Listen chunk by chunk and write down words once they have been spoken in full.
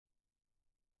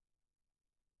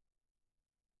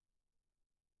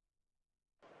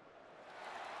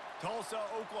Tulsa,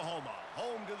 Oklahoma,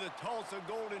 home to the Tulsa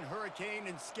Golden Hurricane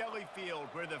in Skelly Field,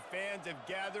 where the fans have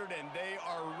gathered and they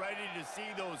are ready to see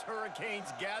those Hurricanes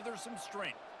gather some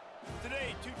strength.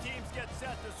 Today, two teams get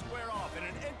set to square off in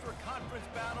an intra-conference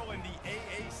battle in the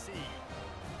AAC.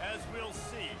 As we'll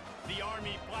see, the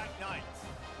Army Black Knights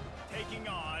taking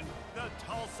on the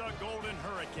Tulsa Golden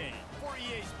Hurricane. For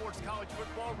EA Sports College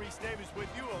Football, Reese Davis with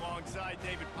you alongside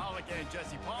David Pollack and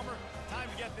Jesse Palmer. Time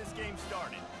to get this game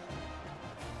started.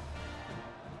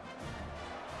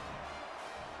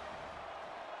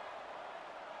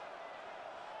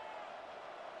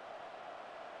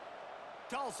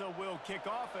 Tulsa will kick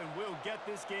off and we'll get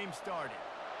this game started.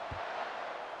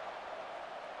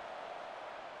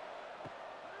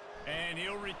 And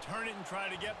he'll return it and try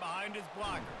to get behind his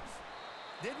blockers.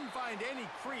 Didn't find any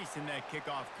crease in that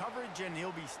kickoff coverage, and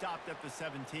he'll be stopped at the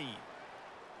 17.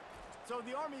 So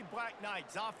the Army Black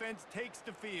Knights offense takes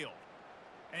the field.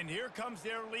 And here comes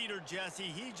their leader, Jesse.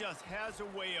 He just has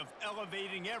a way of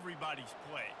elevating everybody's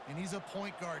play. And he's a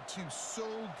point guard, too. So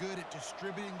good at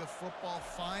distributing the football,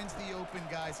 finds the open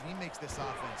guys, and he makes this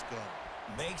offense go.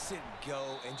 Makes it go,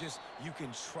 and just, you can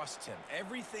trust him.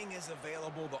 Everything is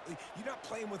available. You're not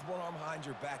playing with one arm behind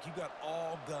your back. You got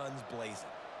all guns blazing.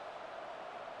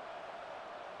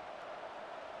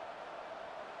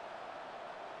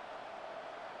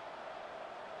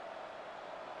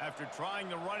 After trying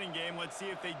the running game, let's see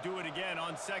if they do it again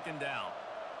on second down.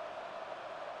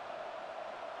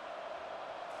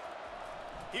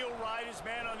 He'll ride his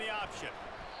man on the option.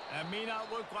 That may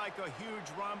not look like a huge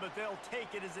run, but they'll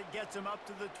take it as it gets him up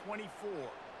to the 24.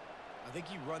 I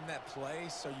think you run that play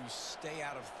so you stay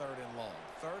out of third and long.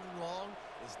 Third and long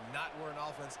is not where an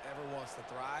offense ever wants to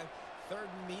thrive. Third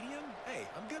and medium, hey,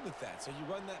 I'm good with that. So you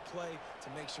run that play to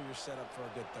make sure you're set up for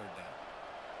a good third down.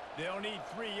 They'll need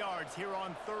 3 yards here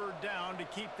on third down to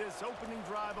keep this opening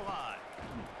drive alive.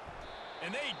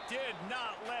 And they did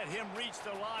not let him reach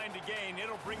the line to gain.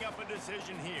 It'll bring up a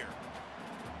decision here.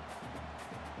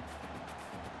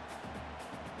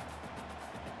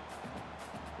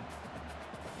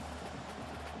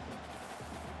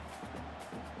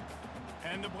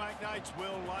 And the Black Knights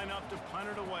will line up to punt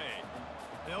it away.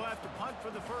 They'll have to punt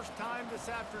for the first time this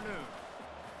afternoon.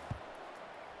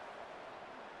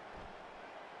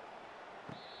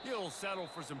 He'll settle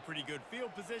for some pretty good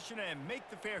field position and make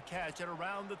the fair catch at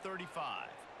around the 35.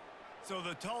 So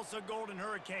the Tulsa Golden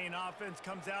Hurricane offense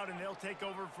comes out and they'll take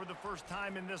over for the first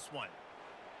time in this one.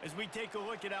 As we take a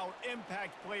look at our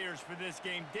impact players for this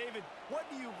game, David, what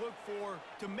do you look for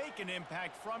to make an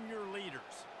impact from your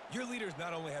leaders? Your leaders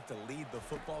not only have to lead the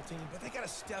football team, but they got to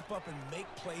step up and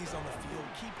make plays on the field,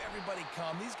 keep everybody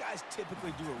calm. These guys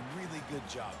typically do a really good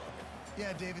job of it.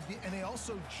 Yeah, David, and they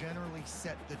also generally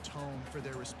set the tone for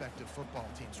their respective football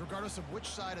teams. Regardless of which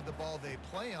side of the ball they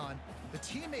play on, the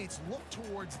teammates look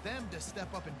towards them to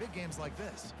step up in big games like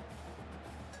this.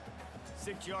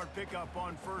 6-yard pickup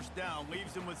on first down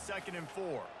leaves them with 2nd and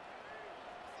 4.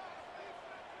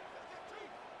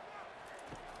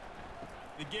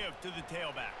 The give to the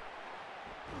tailback.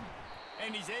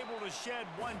 And he's able to shed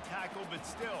one tackle, but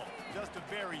still just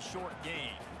a very short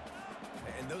gain.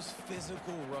 And those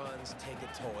physical runs take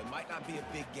a toll. It might not be a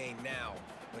big gain now,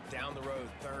 but down the road,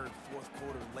 third, fourth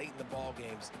quarter, late in the ball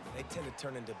games, they tend to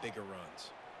turn into bigger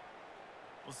runs.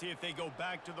 We'll see if they go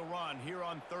back to the run here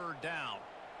on third down.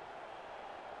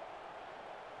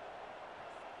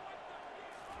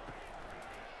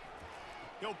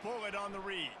 He'll pull it on the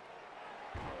read.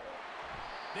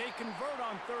 They convert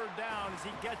on third down as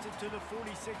he gets it to the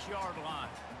 46-yard line.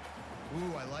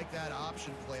 Ooh, I like that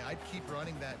option play. I'd keep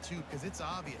running that too because it's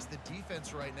obvious the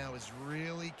defense right now is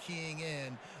really keying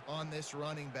in on this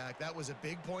running back. That was a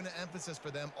big point of emphasis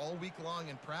for them all week long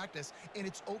in practice, and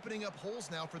it's opening up holes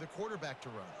now for the quarterback to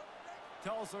run.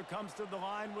 Tulsa comes to the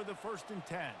line with a 1st and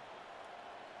 10.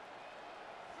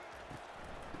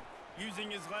 Using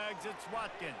his legs, it's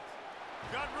Watkins.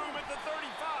 Got room at the 35.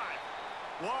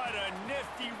 What a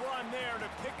nifty run there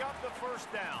to pick up the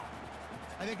first down.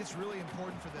 I think it's really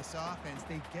important for this offense.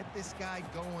 They get this guy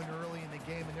going early in the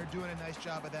game, and they're doing a nice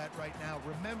job of that right now.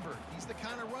 Remember, he's the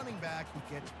kind of running back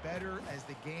who gets better as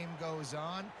the game goes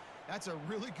on. That's a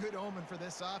really good omen for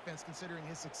this offense, considering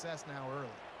his success now early.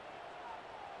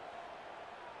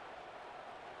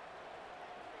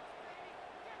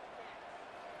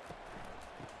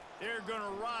 They're going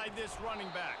to ride this running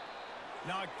back.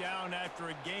 Knocked down after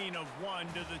a gain of 1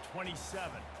 to the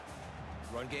 27.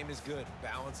 Run game is good.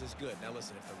 Balance is good. Now,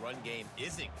 listen, if the run game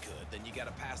isn't good, then you got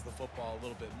to pass the football a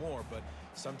little bit more. But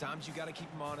sometimes you got to keep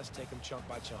them honest, take them chunk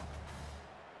by chunk.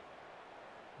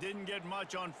 Didn't get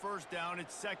much on first down.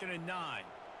 It's 2nd and 9.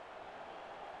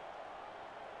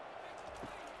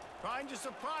 Trying to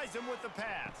surprise him with the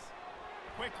pass.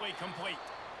 Quickly complete.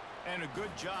 And a good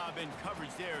job in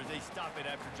coverage there as they stop it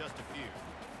after just a few.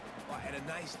 Well, and a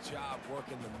nice job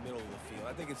working the middle of the field.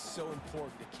 I think it's so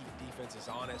important to keep defenses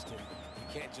honest, and you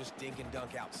can't just dink and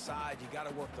dunk outside. You got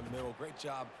to work the middle. Great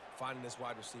job finding this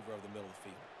wide receiver over the middle of the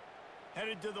field.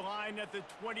 Headed to the line at the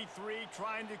 23,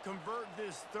 trying to convert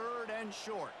this third and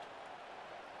short.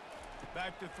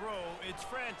 Back to throw, it's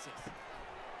Francis.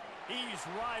 He's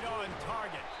right on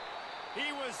target.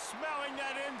 He was smelling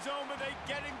that end zone, but they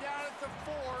get him down at the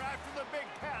 4 after the big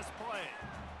pass play.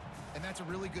 And that's a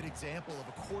really good example of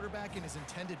a quarterback and his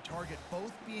intended target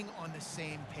both being on the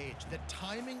same page. The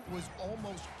timing was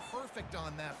almost perfect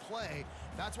on that play.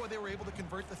 That's why they were able to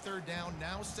convert the third down,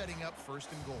 now setting up first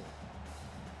and goal.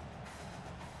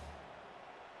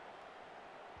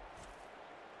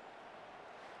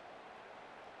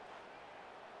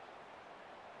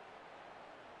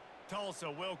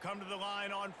 Tulsa will come to the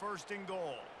line on first and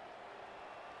goal.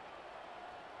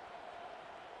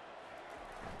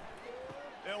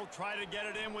 They'll try to get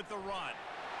it in with the run.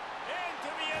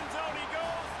 Into the end zone he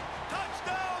goes.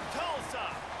 Touchdown,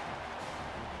 Tulsa!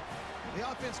 The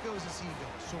offense goes as he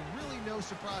goes, so really no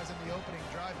surprise in the opening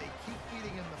drive. They keep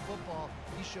feeding him the football.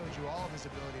 He showed you all of his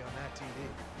ability on that TD.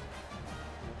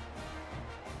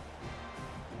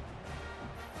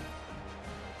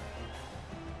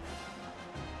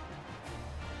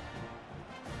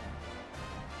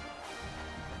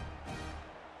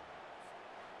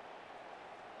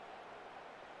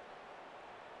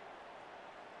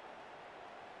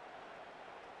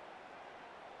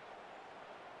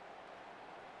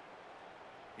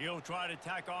 He'll try to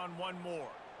tack on one more.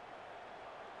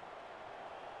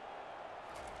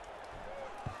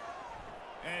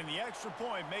 And the extra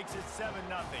point makes it 7-0.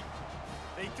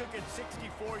 They took it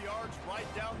 64 yards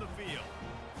right down the field.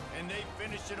 And they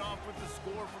finished it off with the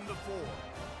score from the 4.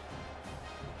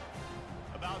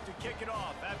 About to kick it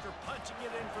off after punching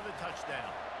it in for the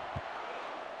touchdown.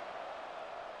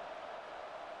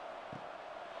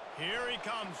 Here he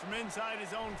comes from inside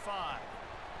his own 5.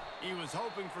 He was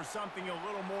hoping for something a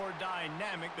little more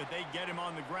dynamic, but they get him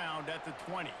on the ground at the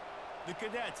 20. The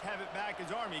Cadets have it back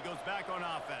as Army goes back on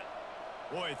offense.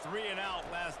 Boy, 3 and out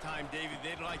last time, David.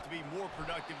 They'd like to be more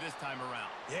productive this time around.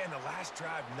 Yeah, in the last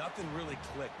drive, nothing really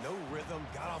clicked. No rhythm,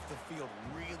 got off the field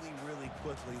really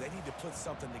quickly. They need to put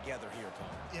something together here,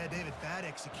 Paul. Yeah, David, bad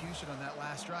execution on that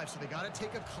last drive, so they got to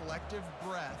take a collective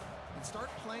breath and start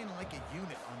playing like a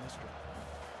unit on this drive.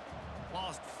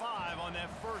 Lost 5 on that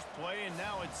first play, and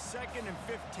now it's 2nd and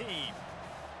 15.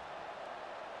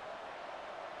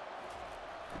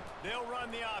 They'll run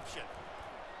the option.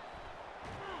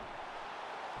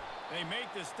 They make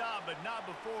the stop, but not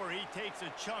before he takes a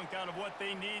chunk out of what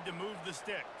they need to move the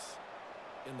sticks.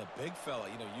 And the big fella,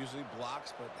 usually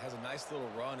blocks, but has a nice little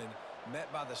run, and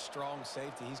met by the strong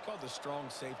safety. He's called the strong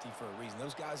safety for a reason.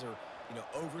 Those guys are,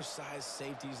 oversized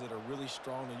safeties that are really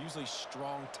strong. They're usually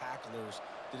strong tacklers.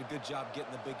 Did a good job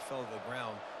getting the big fella to the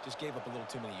ground. Just gave up a little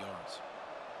too many yards.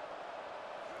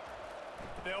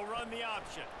 They'll run the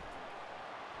option.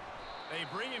 They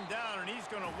bring him down, and he's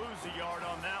going to lose a yard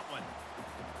on that one.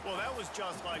 Well, that was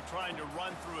just like trying to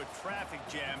run through a traffic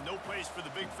jam. No place for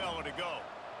the big fella to go.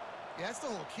 Yeah, that's the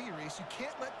whole key, Reese. You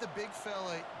can't let the big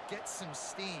fella get some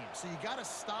steam. So you got to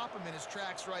stop him in his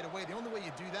tracks right away. The only way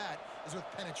you do that is with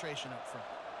penetration up front.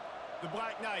 The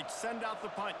Black Knights send out the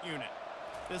punt unit.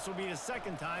 This will be the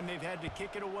 2nd time they've had to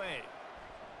kick it away.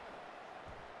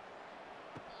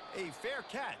 A fair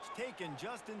catch taken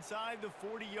just inside the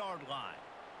 40-yard line.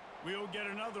 We'll get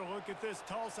another look at this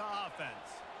Tulsa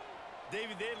offense.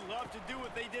 David, they'd love to do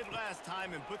what they did last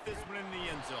time and put this one in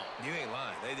the end zone. You ain't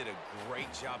lying. They did a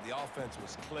great job. The offense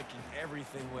was clicking.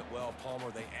 Everything went well, Palmer.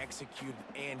 They executed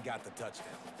and got the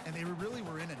touchdown. And they really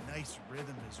were in a nice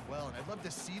rhythm as well. And I'd love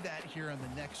to see that here on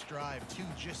the next drive, too.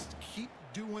 Just keep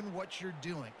doing what you're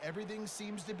doing. Everything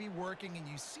seems to be working, and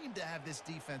you seem to have this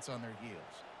defense on their heels.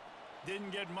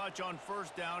 Didn't get much on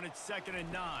first down. It's 2nd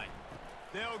and 9.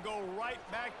 They'll go right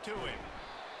back to him.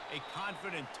 A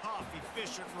confident, tough,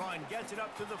 efficient run gets it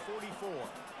up to the 44.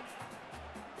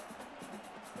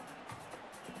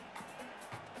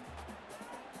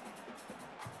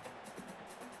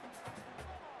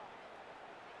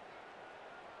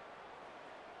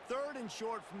 Third and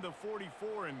short from the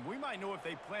 44, and we might know if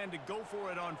they plan to go for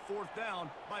it on 4th down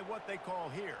by what they call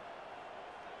here.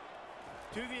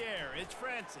 To the air, it's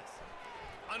Francis.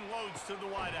 Unloads to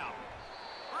the wideout.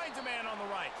 Finds a man on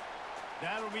the right.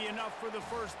 That'll be enough for the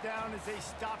first down as they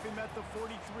stop him at the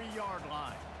 43-yard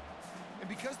line. And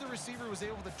because the receiver was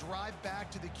able to drive back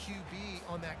to the QB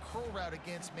on that curl route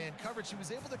against man coverage, he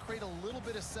was able to create a little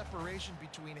bit of separation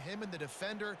between him and the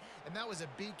defender, and that was a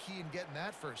big key in getting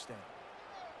that first down.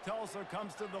 Tulsa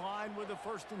comes to the line with a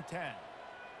 1st and 10.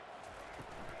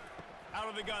 Out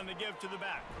of the gun to give to the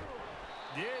back.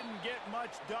 Didn't get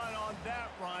much done on that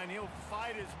run. He'll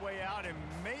fight his way out and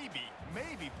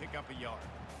maybe pick up a yard.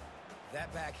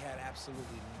 That back had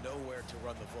absolutely nowhere to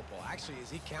run the football. Actually,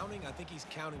 is he counting? I think he's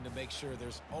counting to make sure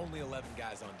there's only 11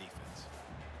 guys on defense.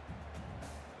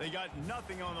 They got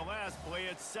nothing on the last play.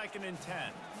 It's 2nd and 10.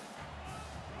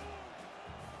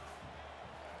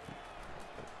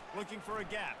 Looking for a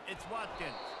gap. It's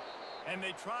Watkins. And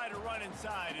they try to run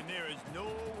inside, and there is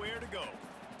nowhere to go.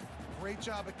 Great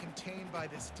job of contained by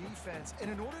this defense.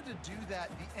 And in order to do that,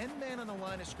 the end man on the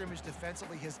line of scrimmage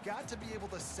defensively has got to be able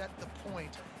to set the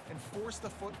point and force the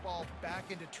football back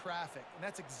into traffic. And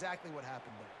that's exactly what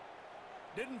happened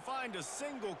there. Didn't find a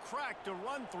single crack to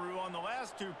run through on the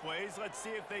last 2 plays. Let's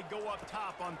see if they go up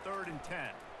top on 3rd and 10.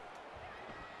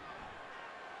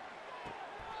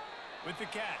 With the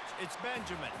catch, it's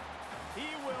Benjamin. He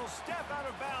will step out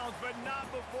of bounds, but not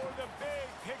before the big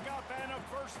pickup and a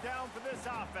 1st down for this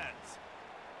offense.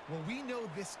 Well, we know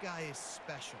this guy is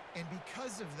special, and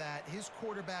because of that, his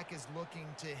quarterback is looking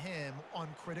to him on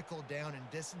critical down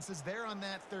and distances. There on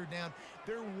that 3rd down,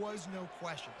 there was no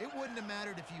question. It wouldn't have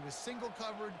mattered if he was single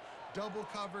covered, double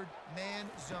covered, man,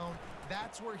 zone.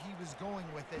 That's where he was going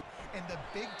with it, and the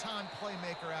big-time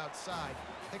playmaker outside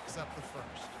picks up the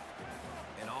 1st.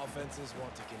 And offenses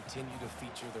want to continue to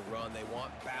feature the run. They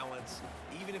want balance.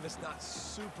 Even if it's not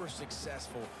super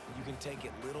successful, you can take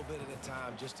it little bit at a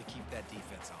time just to keep that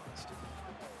defense honest.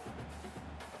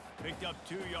 Picked up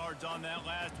 2 yards on that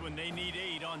last one. They need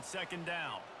 8 on 2nd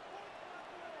down.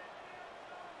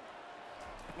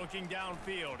 Looking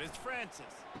downfield, it's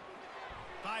Francis.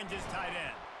 Finds his tight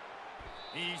end.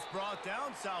 He's brought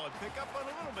down. Solid pickup, but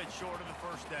a little bit short of the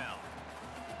 1st down.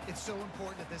 It's so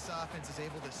important that this offense is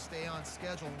able to stay on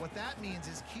schedule. And what that means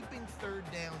is keeping 3rd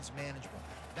downs manageable.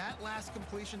 That last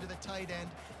completion to the tight end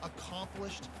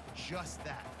accomplished just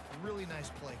that. Really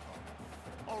nice play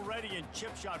call. Already in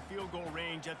chip shot field goal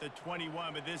range at the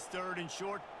 21, but this 3rd and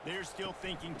short, they're still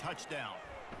thinking touchdown.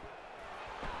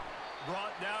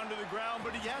 Brought down to the ground,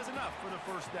 but he has enough for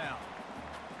the 1st down.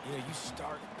 You know, you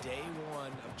start day 1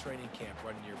 of training camp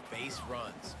running your base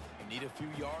runs. You need a few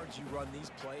yards, you run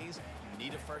these plays. You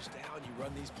need a 1st down, you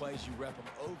run these plays, you rep them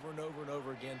over and over and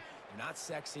over again. They're not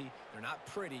sexy, they're not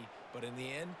pretty, but in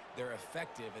the end, they're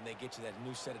effective, and they get you that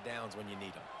new set of downs when you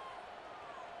need them.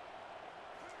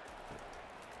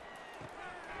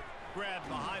 Grab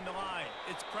behind the line.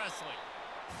 It's Presley.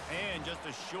 And just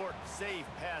a short, safe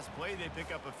pass play. They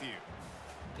pick up a few.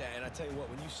 Yeah, and I tell you what,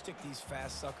 when you stick these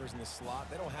fast suckers in the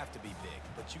slot, they don't have to be big.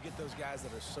 But you get those guys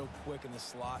that are so quick in the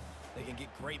slot, they can get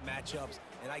great matchups,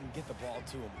 and I can get the ball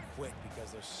to them quick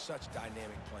because they're such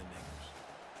dynamic playmakers.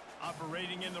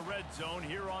 Operating in the red zone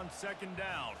here on 2nd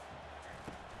down.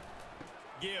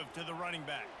 Give to the running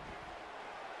back.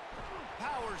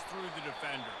 Powers through the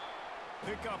defender.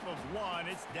 Pickup of 1.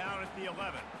 It's down at the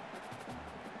 11.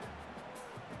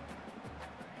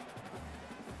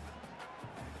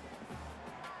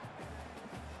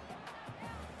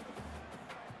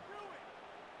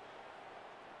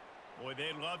 Boy,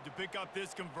 they'd love to pick up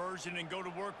this conversion and go to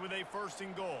work with a 1st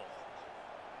and goal.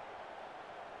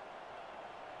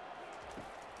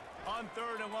 On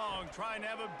 3rd and long, trying to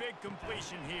have a big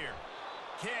completion here.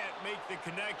 Can't make the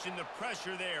connection. The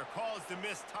pressure there caused the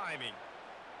missed timing.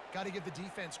 Got to give the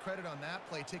defense credit on that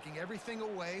play, taking everything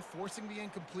away, forcing the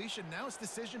incompletion. Now it's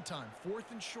decision time. 4th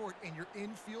and short, and you're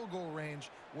in field goal range.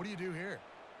 What do you do here?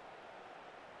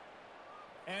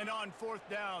 And on 4th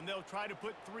down, they'll try to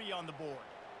put 3 on the board.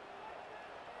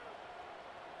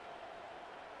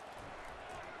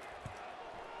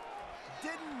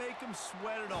 Didn't make them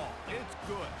sweat at all. It's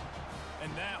good.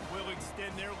 And that will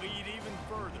extend their lead even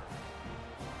further.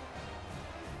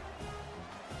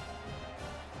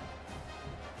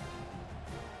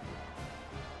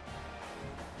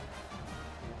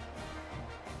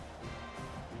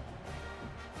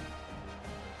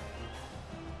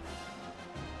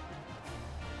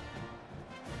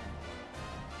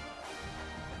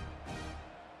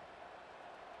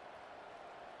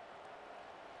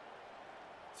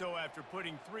 So after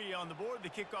putting 3 on the board, the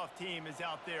kickoff team is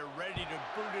out there ready to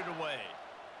boot it away.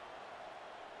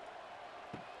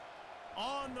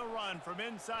 On the run from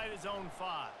inside his own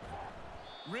 5.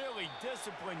 Really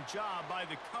disciplined job by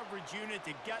the coverage unit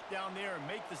to get down there and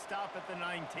make the stop at the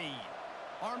 19.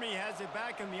 Army has it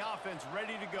back in the offense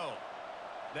ready to go.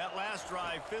 That last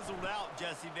drive fizzled out,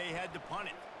 Jesse. They had to punt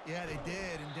it. Yeah, they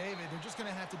did. And, David, they're just going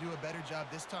to have to do a better job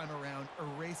this time around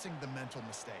erasing the mental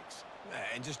mistakes.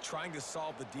 And just trying to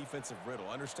solve the defensive riddle,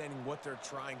 understanding what they're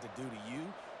trying to do to you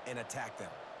and attack them.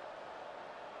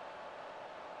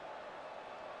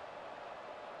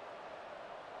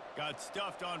 Got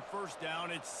stuffed on first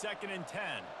down. It's 2nd and 10.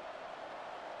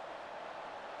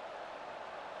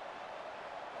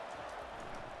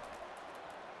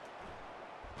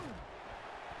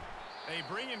 They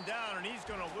bring him down, and he's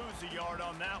going to lose a yard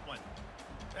on that one.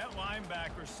 That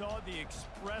linebacker saw the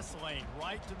express lane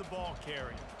right to the ball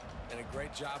carrier. And a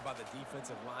great job by the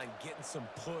defensive line, getting some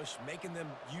push, making them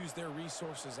use their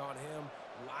resources on him.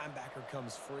 Linebacker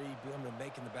comes free, being able to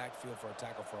make in the backfield for a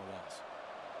tackle for a loss.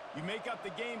 You make up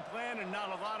the game plan and not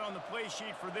a lot on the play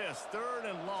sheet for this.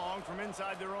 3rd and long from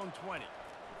inside their own 20.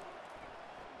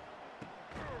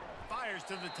 Fires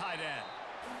to the tight end.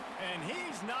 And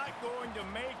he's not going to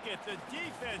make it. The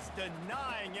defense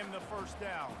denying him the first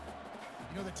down.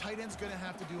 You know, the tight end's going to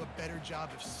have to do a better job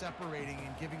of separating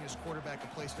and giving his quarterback a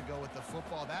place to go with the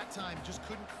football. That time just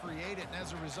couldn't create it, and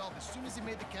as a result, as soon as he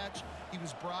made the catch, he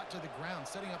was brought to the ground,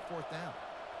 setting up 4th down.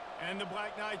 And the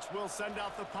Black Knights will send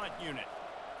out the punt unit.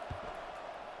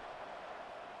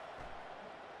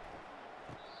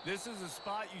 This is a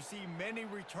spot you see many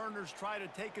returners try to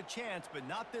take a chance, but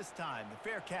not this time. The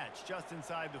fair catch just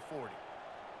inside the 40.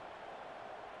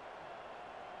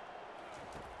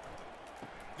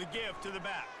 The give to the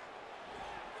back.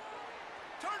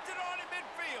 Turns it on in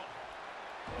midfield.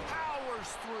 Powers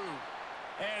through.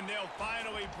 And they'll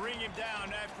finally bring him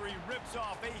down after he rips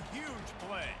off a huge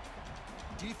play.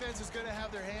 Defense is going to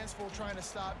have their hands full trying to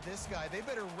stop this guy. They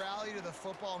better rally to the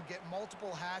football and get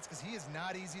multiple hats because he is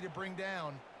not easy to bring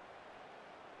down.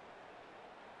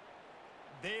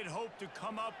 They'd hoped to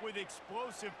come up with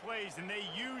explosive plays, and they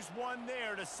used one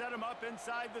there to set him up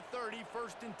inside the 30,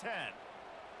 1st and 10.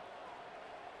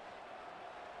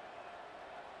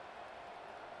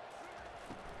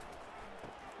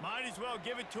 Might as well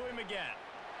give it to him again.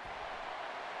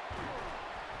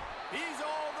 He's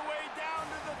all the way down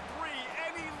to the 3.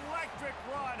 An electric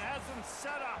run has him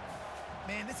set up.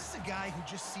 Man, this is a guy who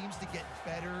just seems to get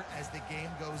better as the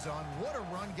game goes on. What a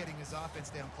run getting his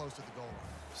offense down close to the goal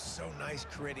line. So nice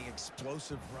creating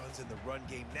explosive runs in the run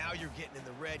game. Now you're getting in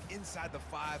the red, inside the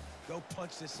 5. Go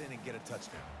punch this in and get a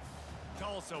touchdown.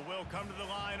 Tulsa will come to the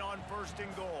line on 1st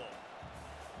and goal.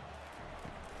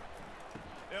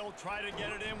 They'll try to get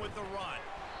it in with the run.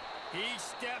 He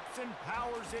steps and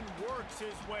powers and works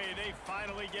his way. They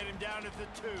finally get him down at the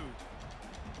 2.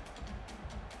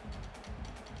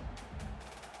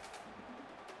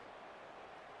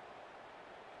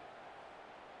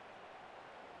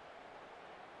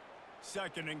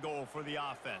 Second and goal for the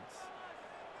offense.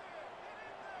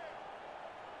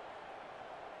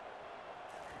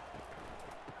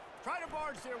 Try to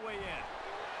barge their way in.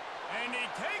 And he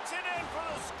takes it in for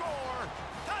the score.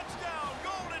 Touchdown,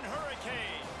 Golden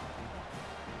Hurricane.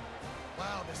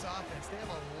 Wow, this offense, they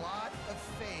have a lot of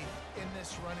faith in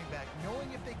this running back, knowing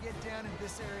if they get down in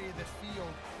this area of the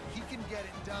field, he can get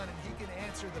it done and he can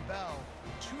answer the bell.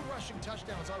 2 rushing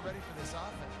touchdowns already for this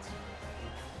offense.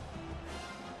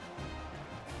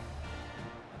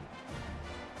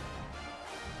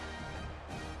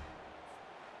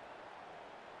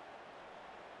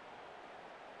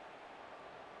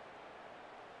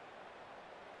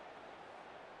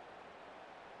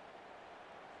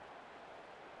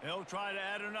 They'll try to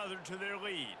add another to their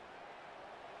lead.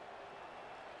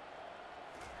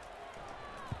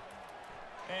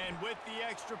 And with the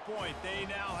extra point, they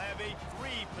now have a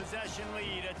 3-possession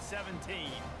lead at 17.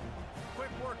 Quick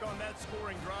work on that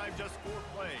scoring drive, just 4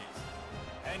 plays.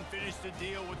 And finish the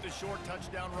deal with the short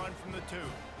touchdown run from the 2.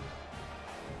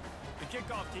 The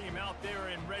kickoff team out there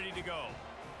and ready to go.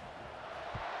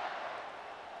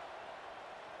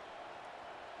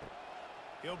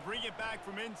 He'll bring it back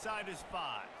from inside his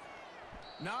 5.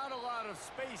 Not a lot of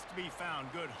space to be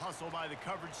found. Good hustle by the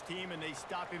coverage team, and they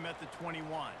stop him at the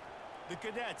 21. The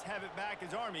Cadets have it back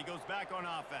as Army goes back on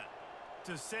offense.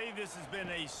 To say this has been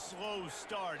a slow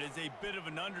start is a bit of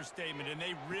an understatement, and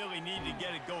they really need to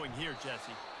get it going here,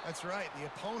 Jesse. That's right. The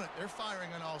opponent, they're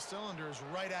firing on all cylinders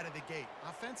right out of the gate.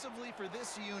 Offensively for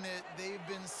this unit, they've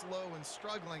been slow and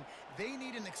struggling. They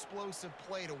need an explosive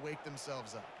play to wake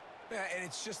themselves up. Yeah, and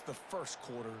it's just the first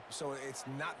quarter, so it's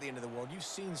not the end of the world. You've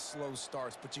seen slow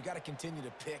starts, but you got to continue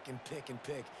to pick and pick and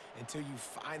pick until you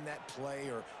find that play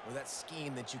or that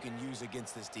scheme that you can use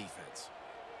against this defense.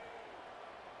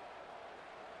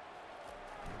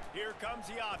 Here comes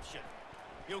the option.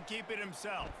 He'll keep it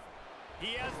himself.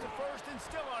 He has the first and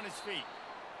still on his feet.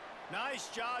 Nice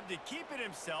job to keep it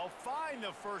himself, find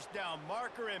the first down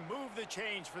marker, and move the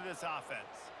chains for this offense.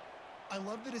 I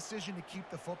love the decision to keep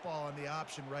the football on the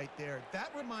option right there.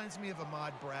 That reminds me of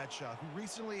Ahmad Bradshaw, who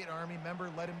recently at Army, member,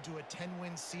 led him to a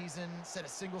 10-win season, set a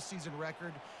single-season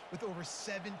record with over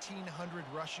 1,700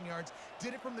 rushing yards.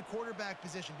 Did it from the quarterback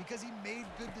position because he made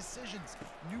good decisions,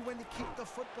 knew when to keep the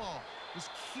football, was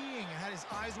keying and had his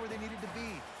eyes where they needed to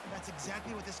be. And that's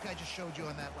exactly what this guy just showed you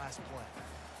on that last play.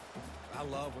 I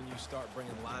love when you start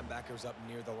bringing linebackers up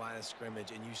near the line of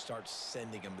scrimmage and you start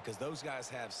sending them, because those guys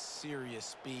have serious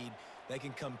speed. They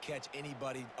can come catch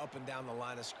anybody up and down the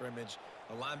line of scrimmage.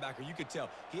 The linebacker, you could tell,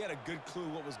 he had a good clue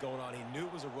what was going on. He knew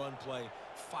it was a run play,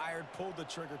 fired, pulled the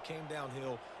trigger, came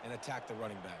downhill, and attacked the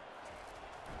running back.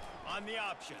 On the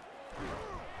option.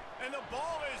 And the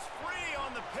ball is free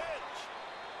on the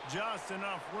pitch. Just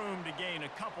enough room to gain a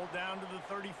couple down to the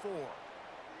 34.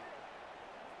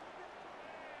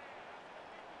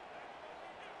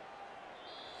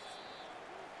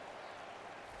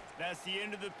 That's the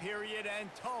end of the period, and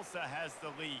Tulsa has the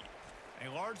lead. They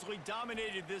largely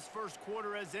dominated this first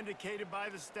quarter as indicated by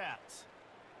the stats.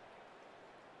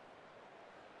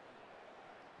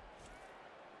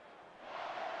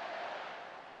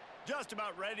 Just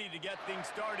about ready to get things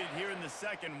started here in the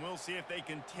second. We'll see if they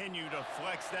continue to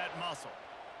flex that muscle.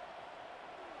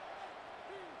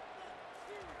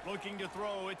 Looking to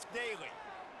throw, it's Daly.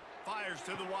 Fires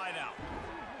to the wideout.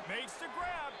 Makes the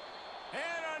grab.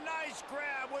 And a nice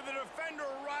grab with a defender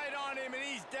right on him, and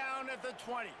he's down at the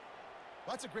 20.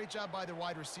 That's a great job by the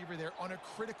wide receiver there on a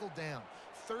critical down.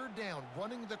 Third down,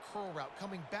 running the curl route,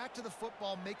 coming back to the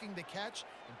football, making the catch,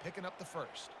 and picking up the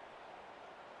first.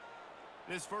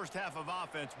 This first half of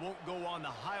offense won't go on the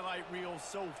highlight reel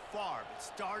so far, but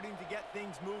starting to get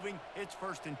things moving, it's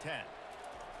 1st and 10.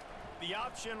 The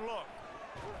option look.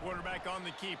 Quarterback on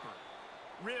the keeper.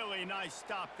 Really nice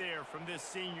stop there from this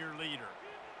senior leader.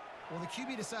 Well, the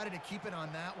QB decided to keep it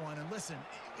on that one. And listen,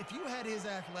 if you had his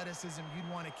athleticism,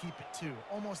 you'd want to keep it too.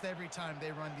 Almost every time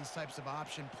they run these types of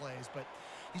option plays. But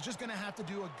he's just going to have to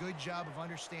do a good job of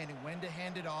understanding when to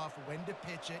hand it off, when to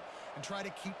pitch it, and try to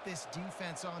keep this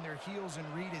defense on their heels and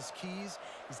read his keys.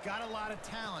 He's got a lot of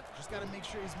talent. Just got to make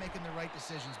sure he's making the right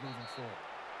decisions moving forward.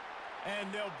 And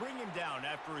they'll bring him down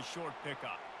after a short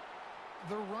pickup.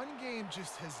 The run game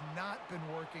just has not been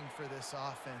working for this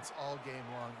offense all game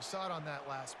long. You saw it on that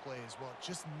last play as well.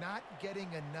 Just not getting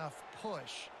enough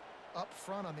push up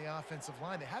front on the offensive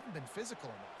line. They haven't been physical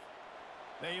enough.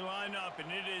 They line up,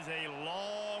 and it is a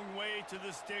long way to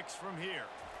the sticks from here.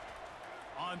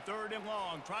 On 3rd and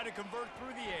long, try to convert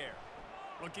through the air.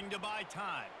 Looking to buy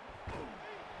time.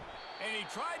 And he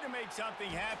tried to make something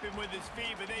happen with his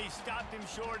feet, but they stopped him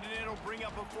short, and it'll bring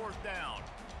up a 4th down.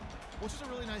 Well, just a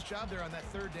really nice job there on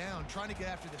that 3rd down, trying to get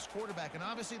after this quarterback. And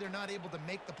obviously they're not able to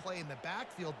make the play in the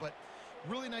backfield, but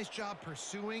really nice job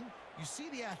pursuing. You see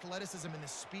the athleticism and the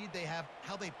speed they have,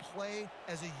 how they play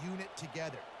as a unit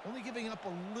together. Only giving up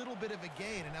a little bit of a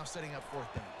gain and now setting up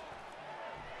 4th down.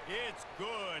 It's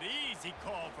good. Easy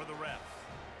call for the ref.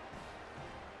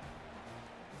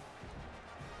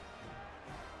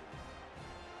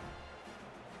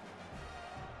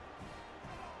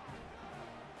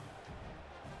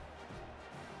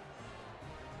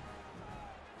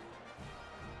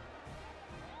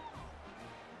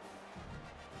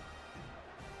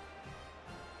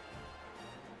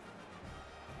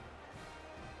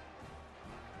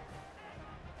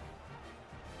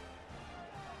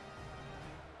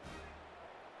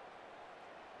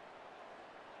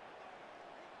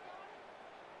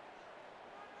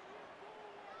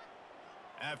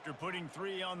 After putting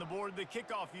 3 on the board, the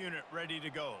kickoff unit ready to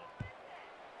go.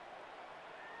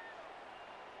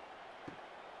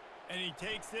 And he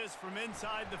takes this from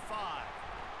inside the 5.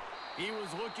 He was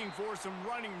looking for some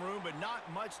running room, but not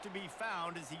much to be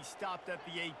found as he stopped at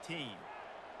the 18.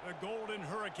 The Golden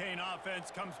Hurricane offense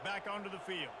comes back onto the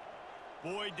field.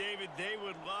 Boy, David, they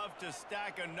would love to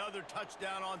stack another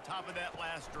touchdown on top of that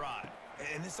last drive.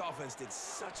 And this offense did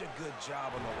such a good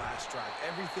job on the last drive.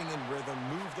 Everything in rhythm,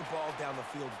 moved the ball down the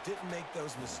field, didn't make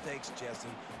those mistakes, Jesse,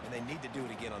 and they need to do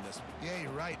it again on this one. Yeah,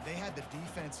 you're right. They had the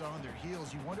defense on their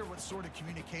heels. You wonder what sort of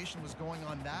communication was going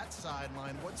on that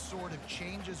sideline. What sort of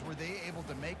changes were they able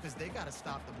to make, because they got to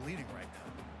stop the bleeding right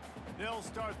now. They'll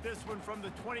start this one from the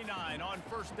 29 on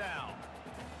 1st down.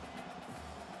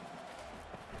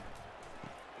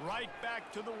 Right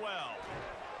back to the well.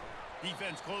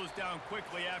 Defense closed down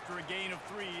quickly after a gain of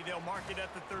 3. They'll mark it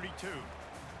at the 32.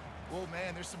 Well,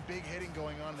 man, there's some big hitting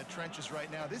going on in the trenches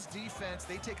right now. This defense,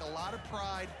 they take a lot of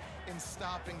pride in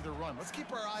stopping the run. Let's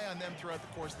keep our eye on them throughout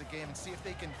the course of the game and see if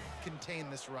they can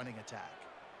contain this running attack.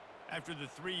 After the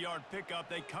 3-yard pickup,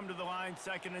 they come to the line,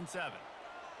 2nd and 7.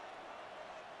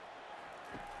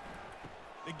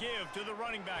 The give to the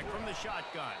running back from the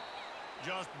shotgun.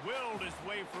 Just willed his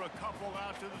way for a couple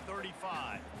out to the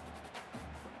 35.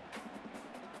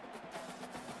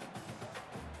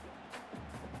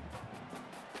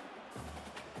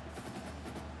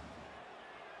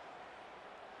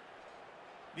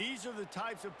 These are the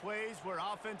types of plays where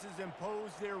offenses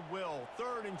impose their will.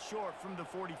 3rd and short from the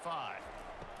 45.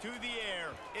 To the air,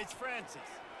 it's Francis.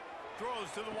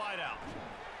 Throws to the wideout.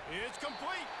 It's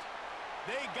complete.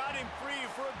 They got him free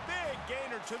for a big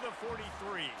gainer to the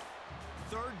 43.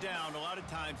 3rd down, a lot of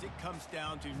times it comes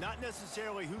down to not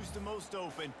necessarily who's the most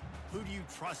open, who do you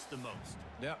trust the most?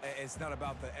 Yeah, it's not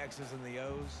about the X's and the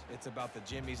O's. It's about the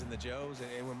Jimmies and the Joes.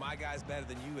 And when my guy's better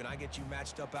than you and I get you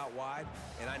matched up out wide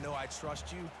and I know I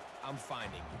trust you, I'm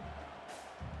finding you.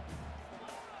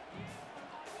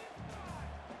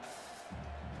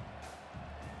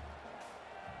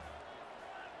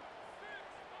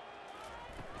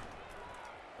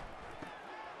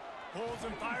 Pulls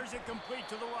and fires it complete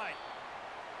to the right.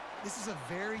 This is a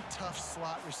very tough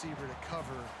slot receiver to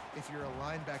cover if you're a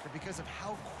linebacker because of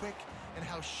how quick and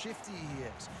how shifty he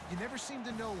is. You never seem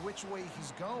to know which way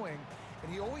he's going,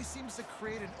 and he always seems to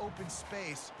create an open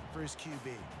space for his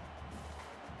QB.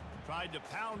 Tried to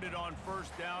pound it on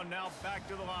 1st down, now back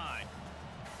to the line.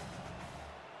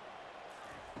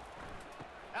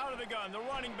 Out of the gun, the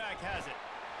running back has it.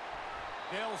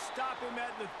 They'll stop him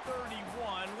at the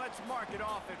 31. Let's mark it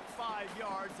off at 5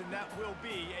 yards, and that will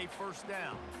be a 1st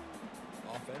down.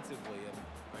 Offensively,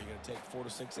 are you going to take 4 to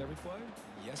 6 every play?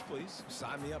 Yes, please.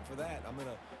 Sign me up for that. I'm going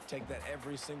to take that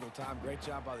every single time. Great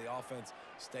job by the offense.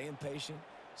 Staying patient,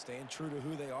 staying true to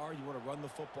who they are. You want to run the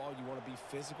football. You want to be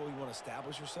physical. You want to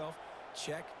establish yourself.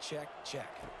 Check, check,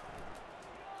 check.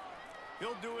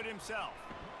 He'll do it himself.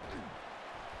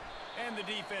 And the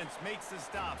defense makes the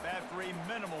stop after a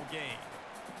minimal gain.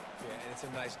 Yeah, and it's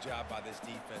a nice job by this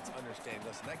defense. Understanding,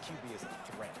 listen, that QB is a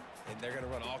threat. And they're going to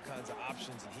run all kinds of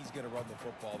options, and he's going to run the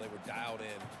football. They were dialed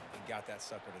in and got that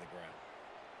sucker to the ground.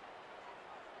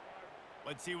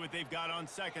 Let's see what they've got on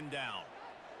 2nd down.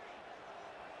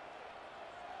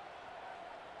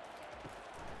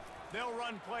 They'll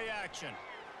run play action.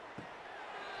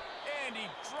 And he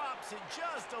drops it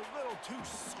just a little too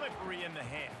slippery in the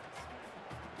hands.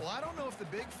 Well, I don't know if the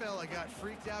big fella got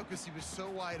freaked out because he was so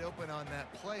wide open on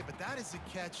that play, but that is a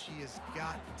catch he has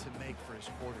got to make for his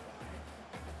quarterback.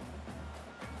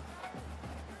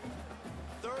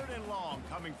 3rd and long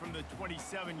coming from the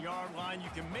 27-yard line. You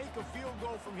can make a field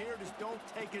goal from here, just don't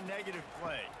take a negative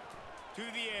play. To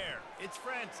the air, it's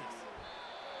Francis.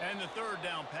 And the 3rd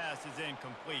down pass is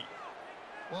incomplete.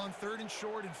 Well, on 3rd and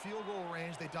short and field goal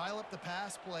range, they dial up the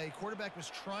pass play. Quarterback was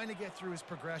trying to get through his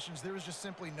progressions. There was just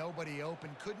simply nobody open.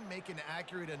 Couldn't make an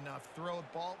accurate enough throw.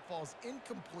 Ball falls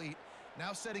incomplete.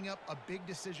 Now setting up a big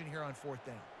decision here on 4th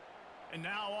down. And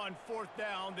now on 4th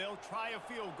down, they'll try a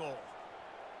field goal.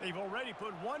 They've already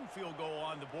put 1 field goal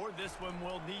on the board. This one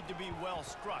will need to be well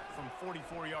struck from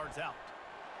 44 yards out.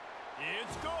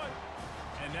 It's good.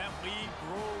 And that lead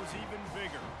grows even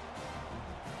bigger.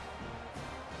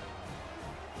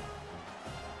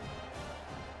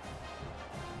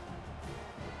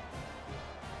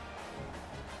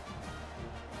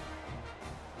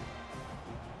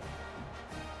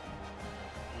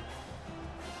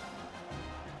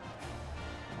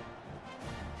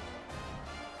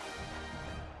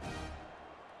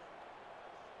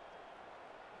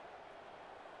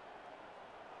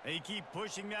 They keep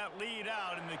pushing that lead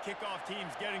out, and the kickoff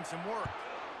team's getting some work.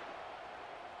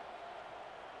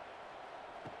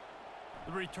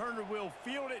 The returner will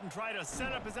field it and try to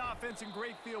set up his offense in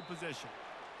great field position.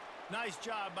 Nice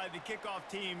job by the kickoff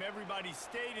team. Everybody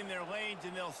stayed in their lanes,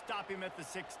 and they'll stop him at the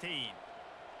 16.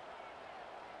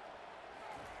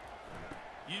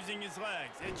 Using his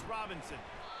legs, it's Robinson.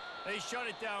 They shut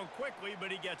it down quickly,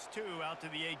 but he gets 2 out to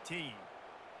the 18.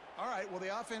 All right, well,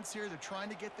 the offense here, they're trying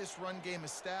to get this run game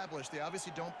established. They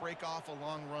obviously don't break off a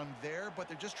long run there, but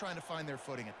they're just trying to find their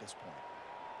footing at this point.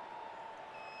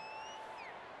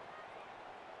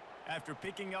 After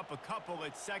picking up a couple,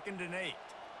 it's 2nd and 8.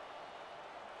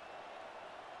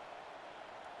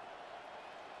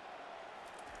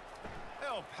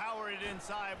 They'll power it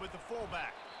inside with the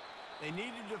fullback. They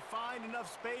needed to find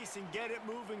enough space and get it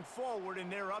moving forward,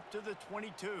 and they're up to the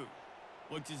 22.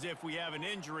 Looks as if we have an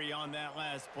injury on that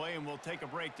last play, and we'll take a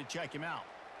break to check him out.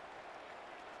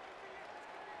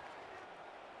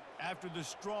 After the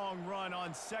strong run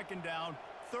on 2nd down,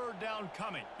 3rd down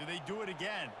coming. Do they do it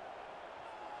again?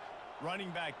 Running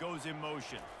back goes in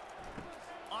motion.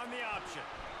 On the option.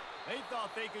 They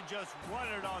thought they could just run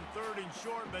it on 3rd and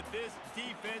short, but this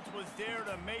defense was there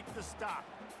to make the stop.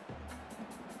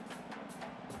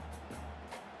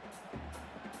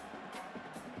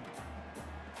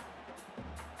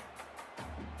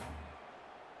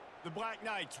 The Black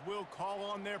Knights will call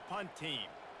on their punt team.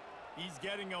 He's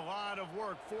getting a lot of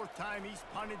work. 4th time he's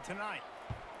punted tonight.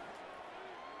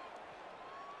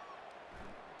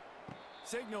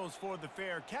 Signals for the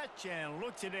fair catch and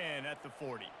looks it in at the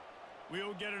 40.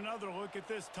 We'll get another look at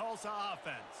this Tulsa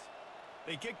offense.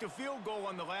 They kicked a field goal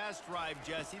on the last drive,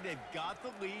 Jesse. They've got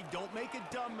the lead. Don't make a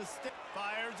dumb mistake.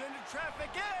 Fires into traffic.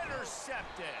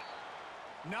 Intercepted.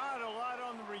 Not a lot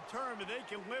on the return, but they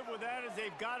can live with that as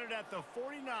they've got it at the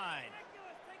 49.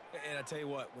 And I tell you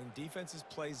what, when defenses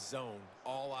play zone,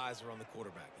 all eyes are on the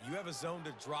quarterback. You have a zone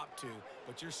to drop to,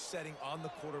 but you're setting on the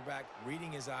quarterback,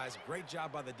 reading his eyes. Great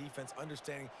job by the defense,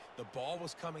 understanding the ball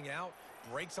was coming out,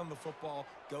 breaks on the football,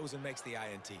 goes and makes the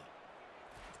INT.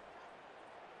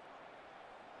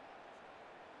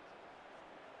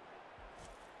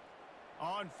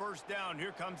 On 1st down,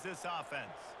 here comes this offense.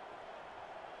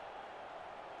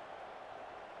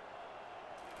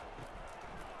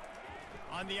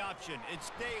 On the option, it's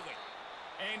Daly.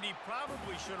 And he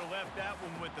probably should have left that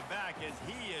one with the back as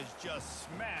he is just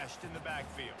smashed in the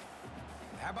backfield.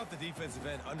 How about the defensive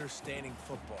end understanding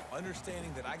football,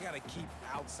 understanding that I got to keep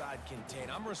outside contained.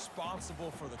 I'm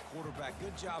responsible for the quarterback.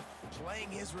 Good job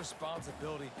playing his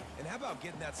responsibility. And how about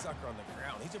getting that sucker on the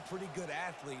ground? He's a pretty good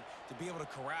athlete to be able to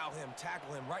corral him,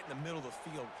 tackle him right in the middle of the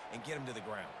field and get him to the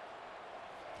ground.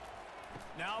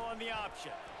 Now on the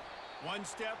option.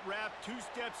 1-step wrap,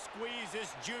 2-step squeeze.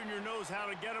 This junior knows how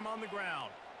to get him on the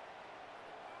ground.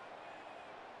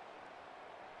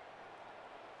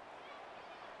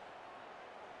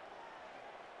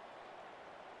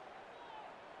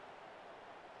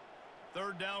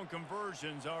 Third down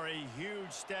conversions are a huge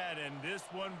stat, and this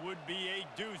one would be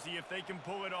a doozy if they can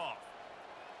pull it off.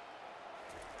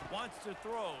 Wants to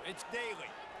throw. It's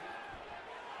Daly.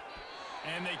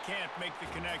 And they can't make the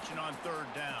connection on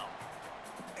 3rd down.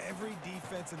 Every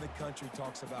defense in the country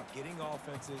talks about getting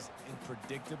offenses in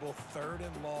predictable 3rd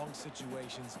and long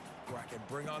situations where I can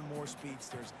bring on more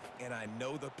speedsters and I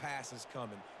know the pass is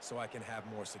coming so I can have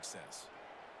more success.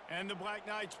 And the Black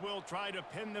Knights will try to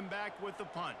pin them back with the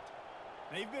punt.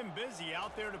 They've been busy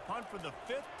out there to punt for the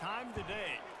 5th time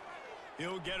today.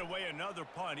 He'll get away another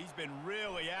punt. He's been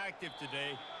really active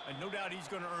today, and no doubt he's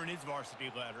going to earn his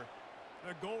varsity letter.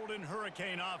 The Golden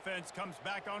Hurricane offense comes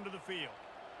back onto the field.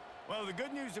 Well, the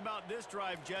good news about this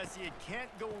drive, Jesse, it can't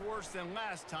go worse than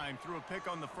last time through a pick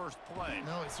on the first play.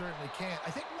 No, it certainly can't. I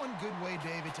think one good way,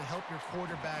 David, to help your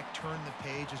quarterback turn the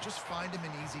page is just find him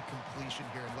an easy completion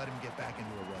here and let him get back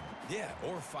into a rhythm. Yeah,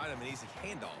 or find him an easy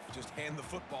handoff. Just hand the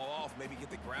football off, maybe get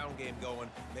the ground game going,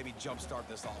 maybe jumpstart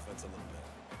this offense a little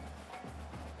bit.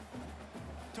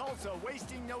 Tulsa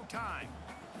wasting no time.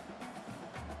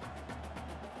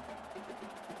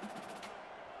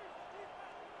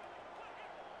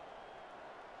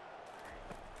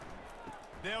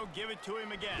 They'll give it to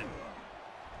him again.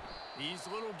 These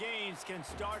little gains can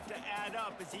start to add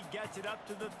up as he gets it up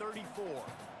to the 34.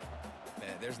 Man,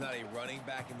 there's not a running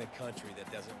back in the country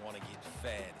that doesn't want to get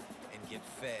fed and get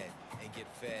fed and get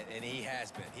fed, and he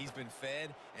has been. He's been fed,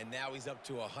 and now he's up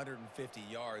to 150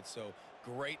 yards, so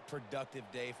great productive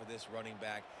day for this running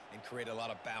back and create a lot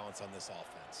of balance on this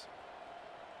offense.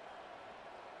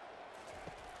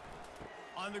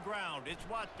 On the ground, it's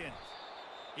Watkins.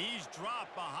 He's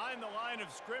dropped behind the line of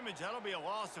scrimmage. That'll be a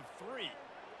loss of 3.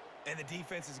 And the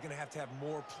defense is going to have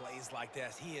more plays like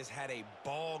this. He has had a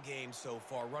ball game so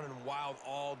far, running wild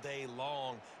all day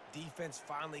long. Defense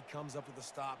finally comes up with a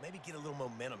stop. Maybe get a little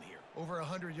momentum here. Over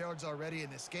 100 yards already in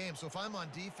this game. So if I'm on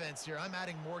defense here, I'm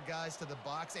adding more guys to the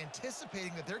box,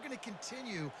 anticipating that they're going to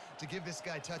continue to give this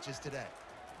guy touches today.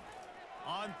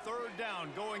 On 3rd down,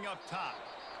 going up top.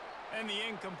 And the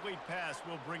incomplete pass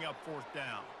will bring up 4th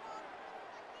down.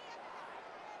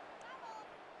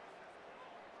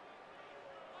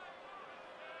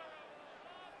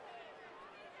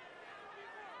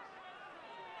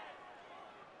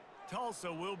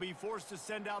 Tulsa will be forced to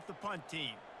send out the punt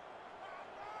team.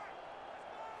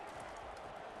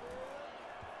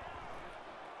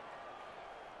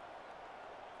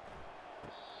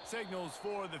 Signals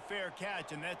for the fair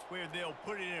catch, and that's where they'll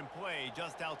put it in play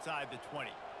just outside the 20.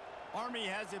 Army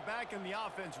has it back in the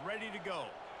offense ready to go.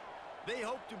 They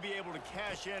hope to be able to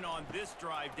cash in on this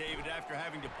drive, David, after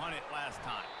having to punt it last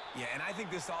time. Yeah, and I think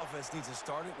this offense needs to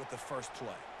start it with the first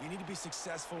play. You need to be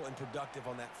successful and productive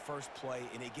on that first play,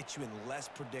 and it gets you in less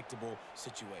predictable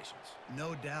situations.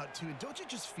 No doubt, too. And don't you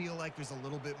just feel like there's a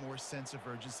little bit more sense of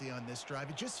urgency on this drive?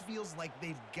 It just feels like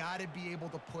they've got to be able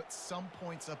to put some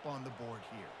points up on the board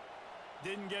here.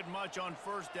 Didn't get much on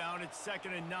first down. It's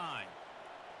 2nd and 9.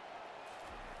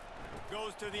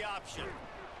 Goes to the option.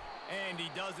 And he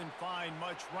doesn't find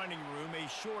much running room. A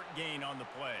short gain on the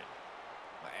play.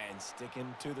 And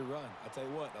sticking to the run. I'll tell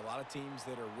you what, a lot of teams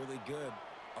that are really good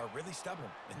are really stubborn,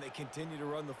 and they continue to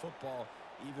run the football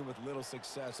even with little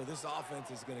success. So this offense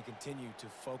is going to continue to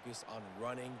focus on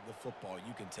running the football.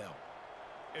 You can tell.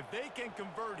 If they can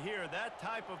convert here, that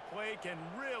type of play can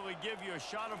really give you a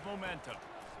shot of momentum.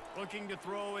 Looking to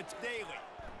throw, it's Daly.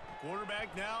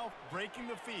 Quarterback now breaking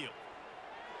the field.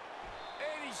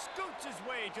 And he scoots his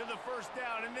way to the first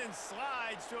down and then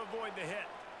slides to avoid the hit.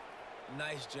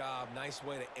 Nice job. Nice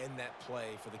way to end that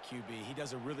play for the QB. He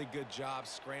does a really good job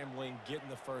scrambling, getting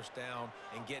the first down,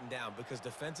 and getting down. Because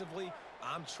defensively,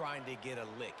 I'm trying to get a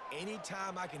lick.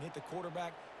 Anytime I can hit the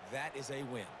quarterback, that is a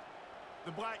win.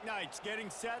 The Black Knights getting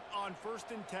set on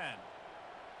 1st and 10.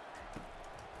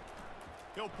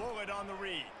 He'll pull it on the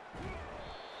read.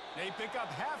 They pick up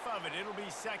half of it. It'll be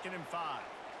 2nd and 5.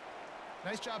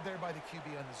 Nice job there by the QB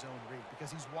on the zone read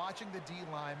because he's watching the D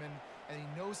lineman and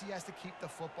he knows he has to keep the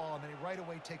football, and then he right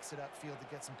away takes it upfield to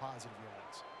get some positive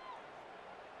yards.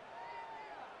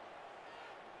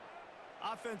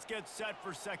 Offense gets set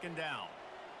for 2nd down.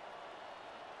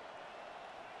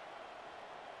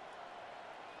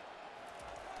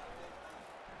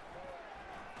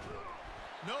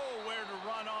 Nowhere to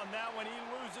run on that one. He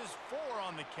loses 4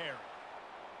 on the carry.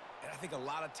 And I think a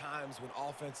lot of times when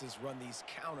offenses run these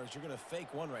counters, you're going to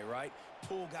fake one way, right?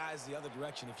 Pull guys the other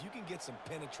direction. If you can get some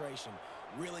penetration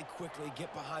really quickly,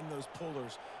 get behind those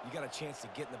pullers, you got a chance to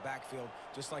get in the backfield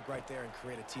just like right there and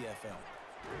create a TFL.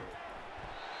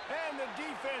 And the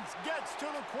defense gets to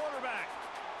the quarterback.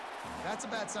 That's a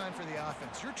bad sign for the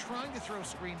offense. You're trying to throw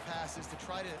screen passes to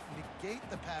try to negate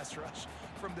the pass rush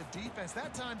from the defense.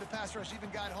 That time the pass rush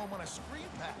even got home on a screen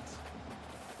pass.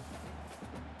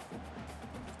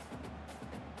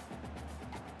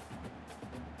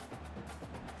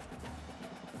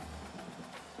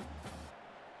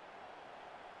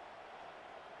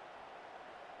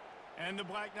 And the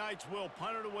Black Knights will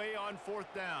punt it away on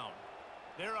 4th down.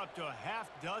 They're up to a half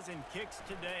dozen kicks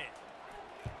today.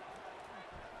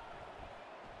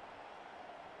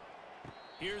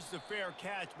 Here's the fair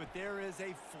catch, but there is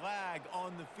a flag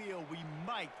on the field. We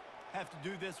might have to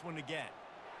do this one again.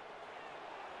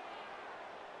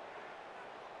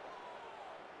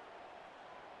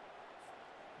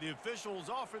 The officials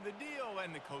offer the deal,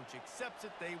 and the coach accepts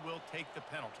it. They will take the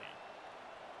penalty.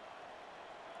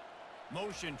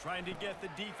 Motion trying to get the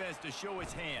defense to show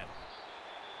its hand.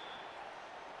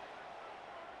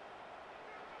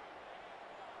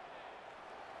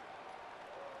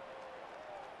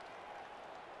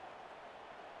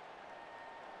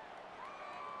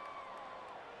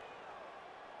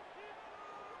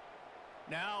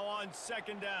 Now on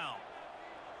 2nd down.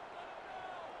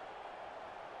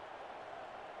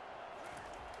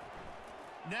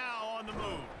 Now on the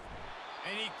move.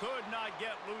 And he could not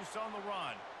get loose on the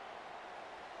run.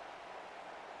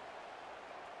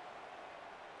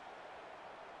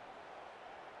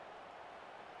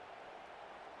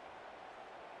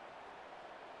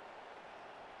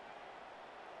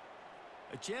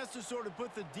 A chance to sort of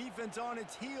put the defense on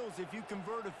its heels if you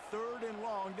convert a 3rd and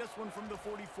long. This one from the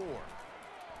 44.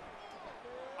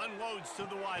 Unloads to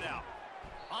the wideout.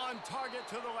 On target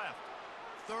to the left.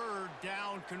 3rd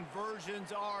down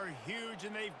conversions are huge,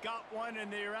 and they've got one,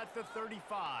 and they're at the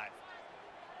 35.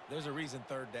 There's a reason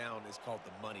 3rd down is called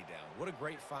the money down. What a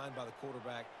great find by the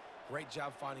quarterback. Great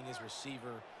job finding his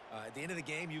receiver. At the end of the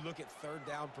game, you look at 3rd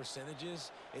down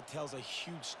percentages. It tells a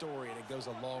huge story, and it goes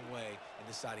a long way in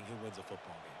deciding who wins a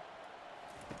football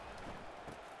game.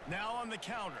 Now on the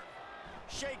counter.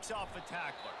 Shakes off the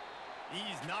tackler.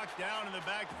 He's knocked down in the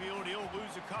backfield. He'll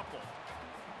lose a couple.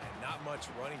 And not much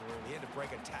running room. He had to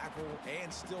break a tackle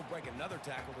and still break another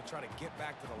tackle to try to get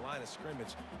back to the line of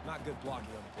scrimmage. Not good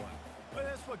blocking on the play. But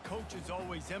that's what coaches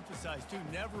always emphasize, too.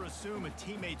 Never assume a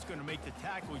teammate's going to make the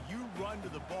tackle. You run to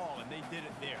the ball, and they did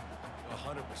it there.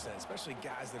 100%, especially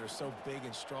guys that are so big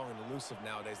and strong and elusive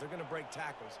nowadays. They're going to break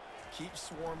tackles. Keep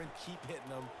swarming, keep hitting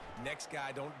them. Next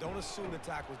guy, don't assume the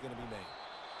tackle's going to be made.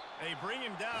 They bring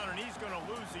him down, and he's going to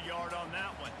lose a yard on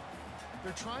that one.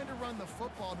 They're trying to run the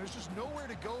football, and there's just nowhere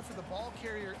to go for the ball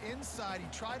carrier inside. He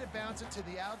tried to bounce it to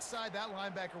the outside. That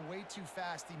linebacker way too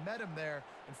fast. He met him there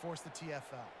and forced the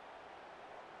TFL.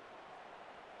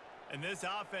 And this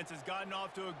offense has gotten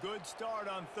off to a good start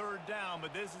on third down,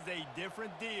 but this is a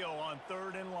different deal on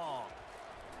third and long.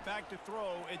 Back to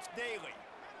throw, it's Daly.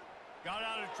 Got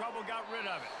out of trouble, got rid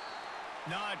of it.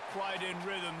 Not quite in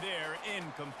rhythm there,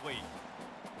 incomplete.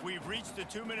 We've reached the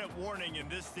 2-minute warning, and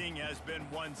this thing has been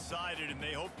one-sided, and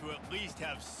they hope to at least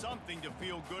have something to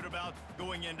feel good about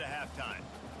going into halftime.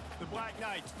 The Black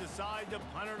Knights decide to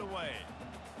punt it away.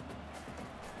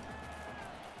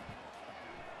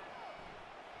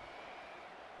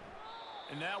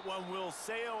 And that one will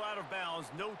sail out of bounds.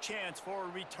 No chance for a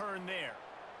return there.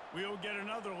 We'll get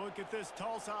another look at this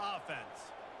Tulsa offense.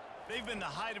 They've been the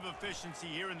height of efficiency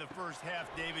here in the first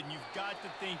half, David, and you've got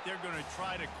to think they're going to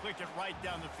try to click it right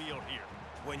down the field here.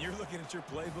 When you're looking at your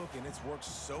playbook and it's worked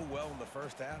so well in the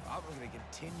first half, I'm going to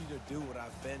continue to do what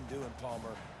I've been doing,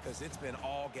 Palmer, because it's been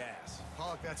all gas.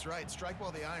 Pollock, that's right. Strike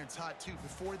while the iron's hot, too.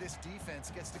 Before this defense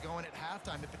gets to going at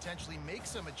halftime to potentially make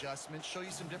some adjustments, show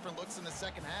you some different looks in the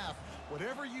second half.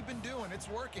 Whatever you've been doing, it's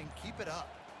working. Keep it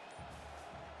up.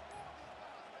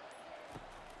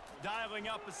 Dialing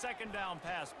up a second down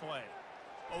pass play.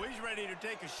 Oh, he's ready to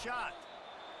take a shot.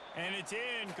 And it's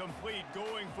incomplete,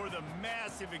 going for the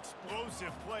massive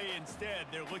explosive play instead.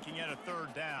 They're looking at a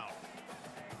third down.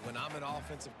 When I'm an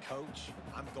offensive coach,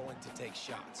 I'm going to take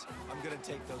shots. I'm going to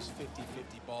take those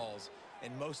 50-50 balls,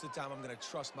 and most of the time I'm going to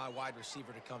trust my wide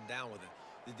receiver to come down with it.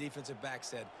 The defensive back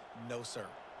said, no, sir.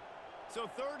 So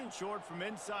third and short from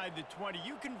inside the 20.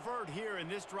 You convert here, and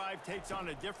this drive takes on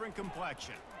a different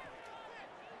complexion.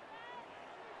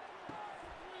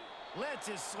 Lets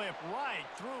it slip right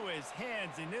through his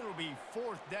hands, and it'll be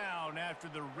fourth down after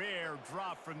the rare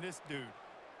drop from this dude.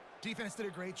 Defense did a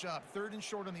great job. Third and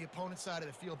short on the opponent's side of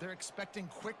the field. They're expecting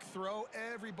quick throw.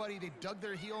 Everybody, they dug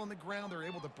their heel in the ground. They're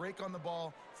able to break on the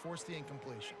ball, force the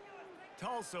incompletion.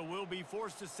 Tulsa will be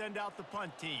forced to send out the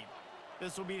punt team.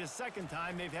 This will be the second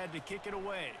time they've had to kick it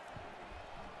away.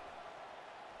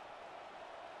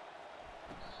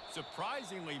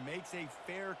 Surprisingly makes a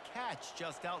fair catch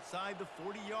just outside the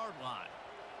 40-yard line.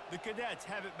 The Cadets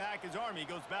have it back as Army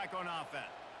goes back on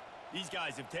offense. These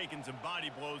guys have taken some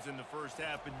body blows in the first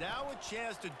half, but now a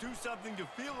chance to do something to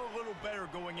feel a little better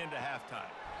going into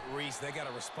halftime. Reese, they got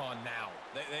to respond now.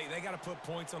 They got to put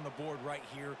points on the board right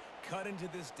here, cut into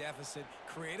this deficit,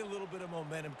 create a little bit of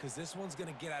momentum, because this one's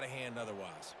going to get out of hand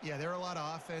otherwise. Yeah, there are a lot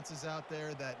of offenses out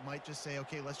there that might just say,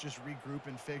 okay, let's just regroup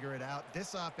and figure it out.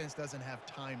 This offense doesn't have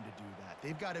time to do that.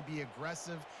 They've got to be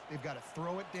aggressive. They've got to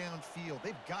throw it downfield.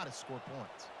 They've got to score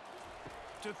points.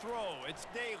 To throw, it's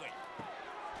Daly.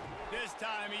 This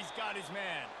time he's got his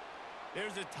man.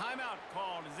 There's a timeout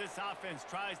called as this offense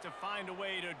tries to find a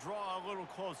way to draw a little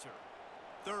closer.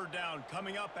 Third down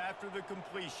coming up after the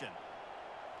completion.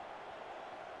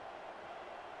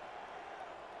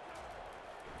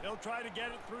 They'll try to get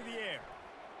it through the air.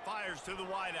 Fires to the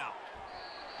wideout.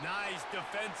 Nice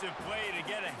defensive play to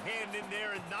get a hand in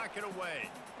there and knock it away.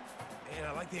 And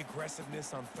I like the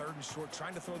aggressiveness on third and short,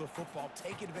 trying to throw the football,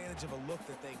 take advantage of a look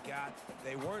that they got.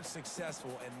 They weren't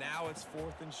successful, and now it's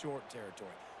fourth and short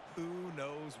territory. Who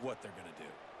knows what they're going to do?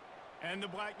 And the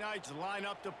Black Knights line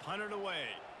up to punt it away.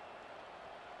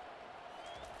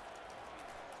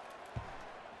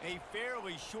 A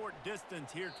fairly short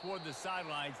distance here toward the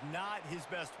sidelines, not his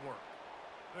best work.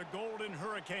 The Golden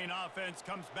Hurricane offense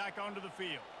comes back onto the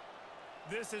field.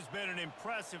 This has been an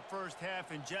impressive first half,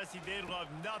 and Jesse, they'd love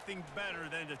nothing better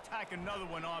than to tack another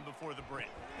one on before the break.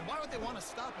 And why would they want to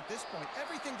stop at this point?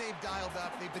 Everything they've dialed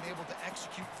up, they've been able to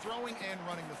execute throwing and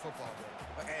running the football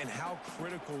game. And how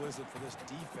critical is it for this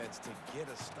defense to get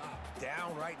a stop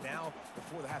down right now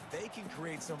before the half? They can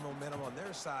create some momentum on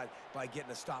their side by getting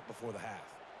a stop before the half.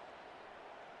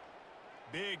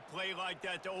 Big play like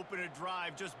that to open a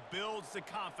drive just builds the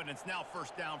confidence. Now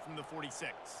first down from the 46.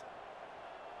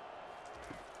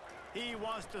 He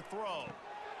wants to throw.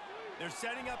 They're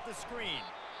setting up the screen.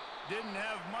 Didn't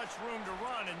have much room to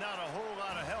run and not a whole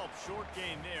lot of help. Short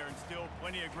gain there and still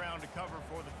plenty of ground to cover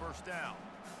for the first down.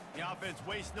 The offense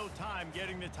wastes no time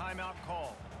getting the timeout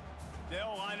call.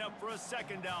 They'll line up for a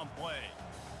second down play.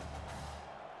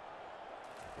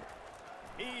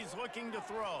 He's looking to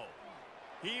throw.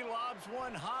 He lobs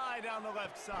one high down the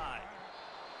left side.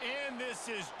 And this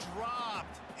is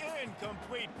dropped.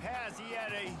 Incomplete pass. He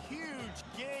had a huge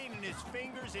gain in his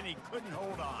fingers, and he couldn't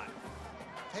hold on.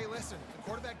 Hey, listen, the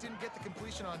quarterback didn't get the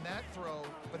completion on that throw,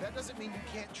 but that doesn't mean you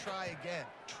can't try again.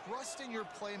 Trust in your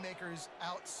playmakers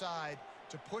outside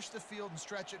to push the field and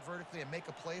stretch it vertically and make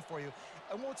a play for you.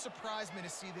 It won't surprise me to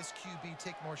see this QB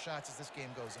take more shots as this game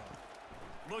goes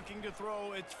on. Looking to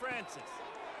throw, it's Francis.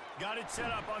 Got it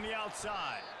set up on the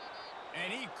outside.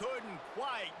 And he couldn't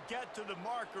quite get to the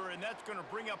marker, and that's going to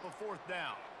bring up a fourth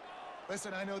down.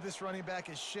 Listen, I know this running back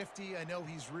is shifty. I know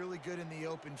he's really good in the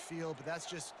open field, but that's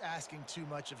just asking too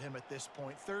much of him at this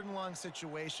point. Third and long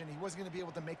situation. He wasn't going to be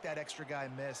able to make that extra guy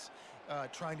miss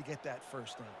trying to get that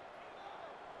first down.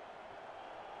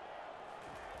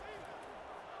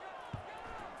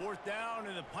 Fourth down,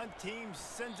 and the punt team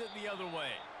sends it the other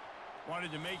way.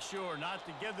 Wanted to make sure not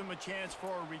to give them a chance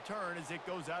for a return as it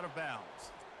goes out of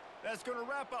bounds. That's going to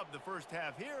wrap up the first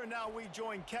half here, and now we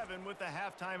join Kevin with the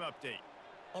halftime update.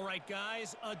 All right,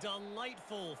 guys, a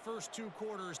delightful first 2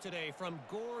 quarters today from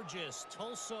gorgeous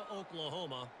Tulsa,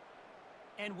 Oklahoma.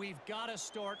 And we've got to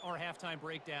start our halftime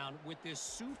breakdown with this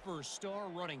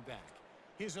superstar running back.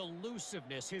 His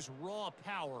elusiveness, his raw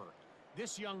power.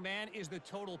 This young man is the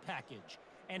total package.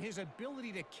 And his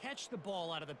ability to catch the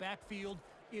ball out of the backfield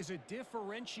is a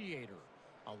differentiator.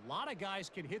 A lot of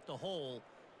guys can hit the hole.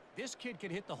 This kid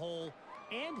can hit the hole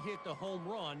and hit the home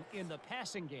run in the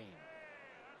passing game.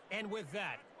 And with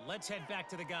that, let's head back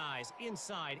to the guys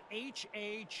inside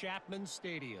H.A. Chapman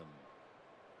Stadium.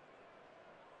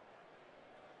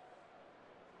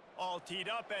 All teed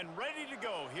up and ready to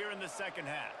go here in the second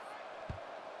half.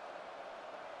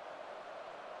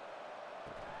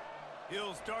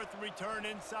 He'll start the return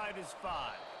inside his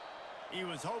 5. He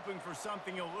was hoping for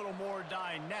something a little more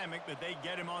dynamic, but they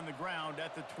get him on the ground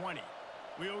at the 20.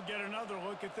 We'll get another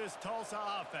look at this Tulsa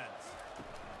offense.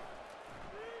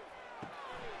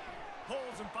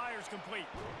 Pulls and fires complete.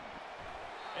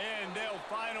 And they'll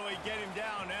finally get him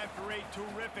down after a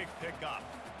terrific pickup.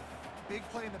 Big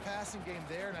play in the passing game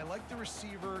there, and I like the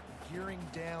receiver gearing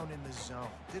down in the zone.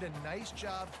 Did a nice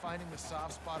job finding the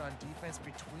soft spot on defense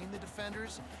between the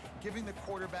defenders, giving the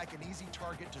quarterback an easy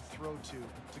target to throw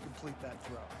to complete that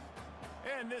throw.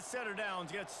 And this set of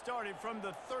downs gets started from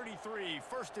the 33,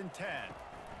 1st and 10.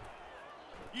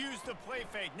 Use the play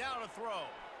fake, now to throw.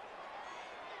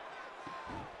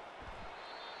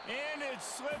 And it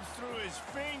slips through his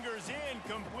fingers,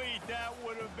 incomplete. That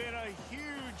would have been a huge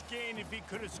gain if he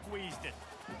could have squeezed it.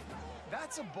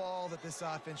 That's a ball that this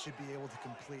offense should be able to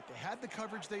complete. They had the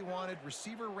coverage they wanted.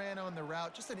 Receiver ran on the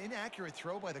route. Just an inaccurate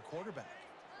throw by the quarterback.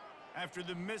 After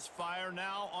the misfire,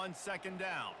 now on 2nd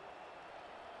down.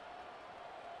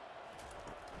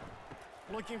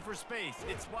 Looking for space,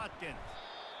 it's Watkins.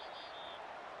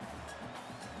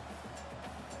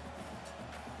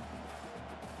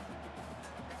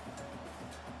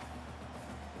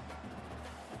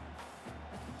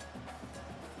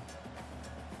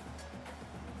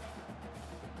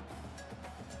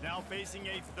 Now facing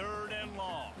a 3rd and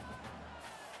long.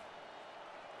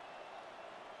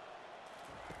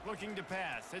 Looking to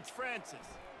pass, it's Francis.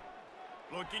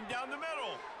 Looking down the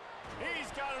middle. He's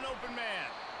got an open man.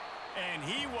 And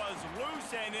he was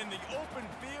loose and in the open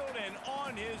field and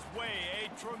on his way.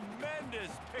 A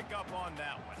tremendous pickup on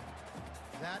that one.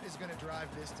 That is going to drive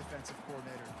this defensive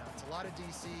coordinator nuts. A lot of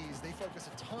DCs, they focus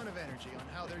a ton of energy on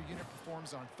how their unit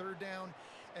performs on 3rd down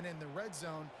and in the red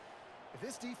zone. If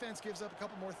this defense gives up a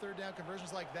couple more 3rd down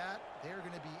conversions like that, they're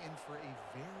going to be in for a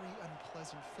very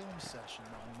unpleasant film session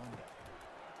on Monday.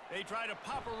 They try to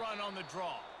pop a run on the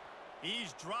draw.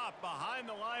 He's dropped behind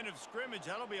the line of scrimmage.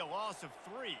 That'll be a loss of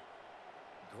 3.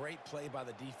 Great play by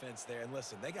the defense there. And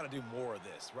listen, they got to do more of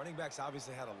this. Running backs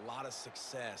obviously had a lot of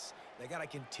success. They got to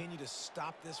continue to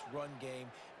stop this run game,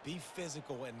 be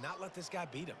physical, and not let this guy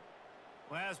beat him.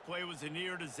 Last play was a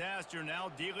near disaster.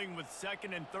 Now dealing with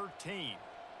 2nd and 13.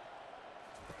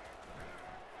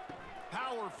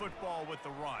 Power football with the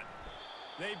run.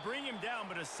 They bring him down,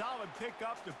 but a solid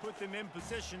pickup to put them in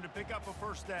position to pick up a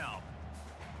 1st down.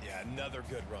 Yeah, another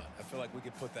good run. I feel like we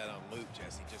could put that on loop,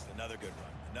 Jesse. Just another good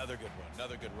run, another good run,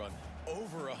 another good run.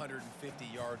 Over 150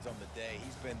 yards on the day.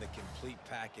 He's been the complete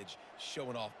package,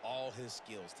 showing off all his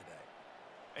skills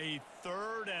today. A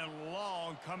 3rd and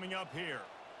long coming up here.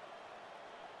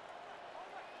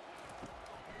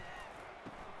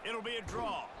 It'll be a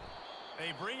draw.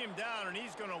 They bring him down, and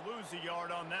he's going to lose a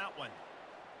yard on that one.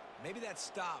 Maybe that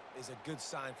stop is a good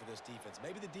sign for this defense.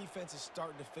 Maybe the defense is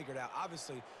starting to figure it out.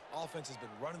 Obviously, offense has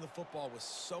been running the football with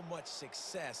so much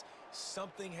success.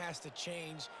 Something has to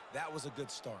change. That was a good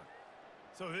start.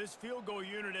 So this field goal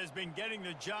unit has been getting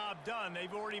the job done.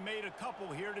 They've already made a couple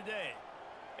here today.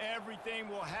 Everything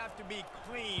will have to be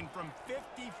clean from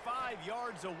 55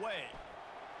 yards away.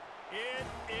 It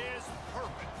is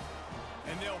perfect.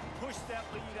 And they'll push that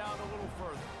lead out a little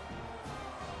further.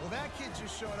 Well, that kid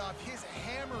just showed off his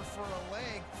hammer for a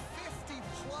leg, 50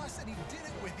 plus, and he did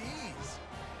it with ease.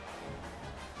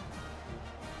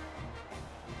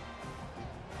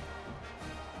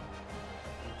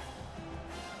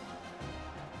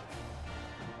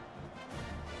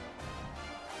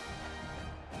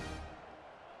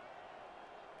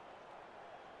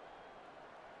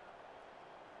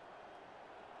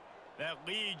 That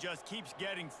lead just keeps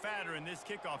getting fatter, and this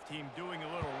kickoff team doing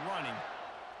a little running.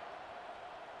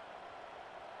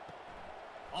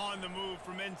 On the move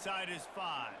from inside his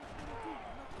 5.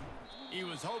 He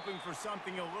was hoping for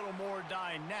something a little more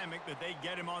dynamic, but they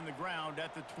get him on the ground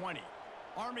at the 20.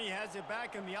 Army has it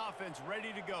back in the offense,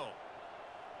 ready to go.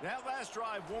 That last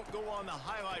drive won't go on the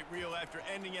highlight reel after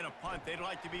ending in a punt. They'd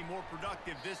like to be more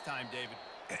productive this time, David.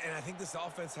 And I think this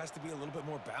offense has to be a little bit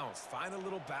more balanced. Find a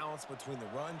little balance between the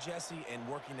run, Jesse, and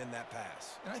working in that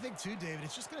pass. And I think, too, David,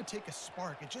 it's just going to take a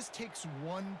spark. It just takes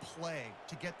one play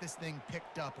to get this thing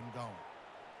picked up and going.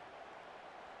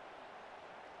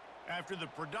 After the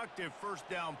productive first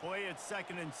down play, it's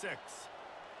 2nd and 6.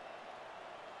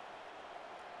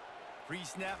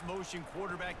 Pre-snap motion,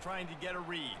 quarterback trying to get a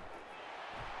read.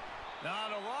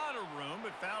 Not a lot of room,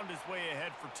 but found his way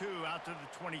ahead for 2 out to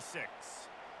the 26.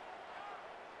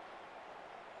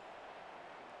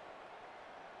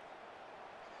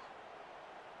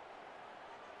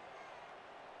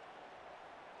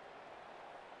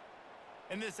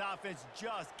 And this offense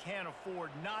just can't afford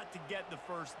not to get the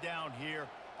first down here.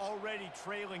 Already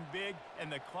trailing big,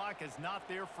 and the clock is not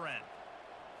their friend.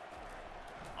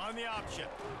 On the option.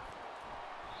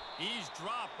 He's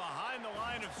dropped behind the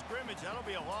line of scrimmage. That'll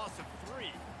be a loss of 3.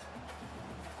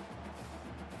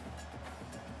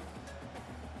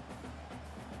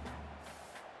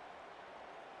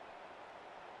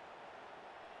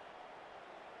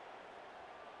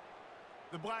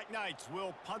 The Black Knights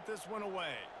will punt this one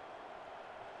away.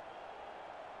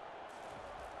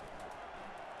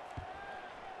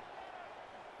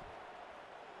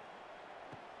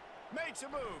 Makes a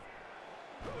move.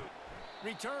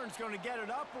 Return's going to get it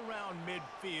up around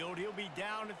midfield. He'll be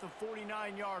down at the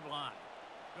 49-yard line.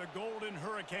 The Golden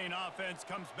Hurricane offense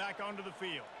comes back onto the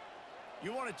field.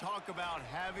 You want to talk about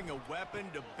having a weapon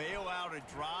to bail out a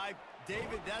drive?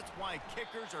 David, that's why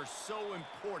kickers are so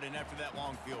important after that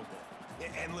long field goal.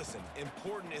 And listen,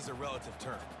 important is a relative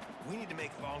term. We need to make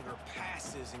longer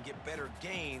passes and get better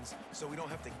gains so we don't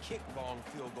have to kick long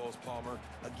field goals, Palmer,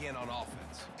 again on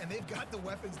offense. And they've got the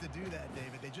weapons to do that,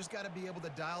 David. They just got to be able to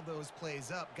dial those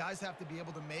plays up. Guys have to be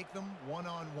able to make them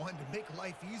one-on-one to make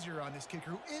life easier on this kicker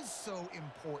who is so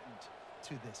important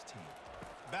to this team.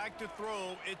 Back to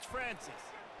throw, it's Francis.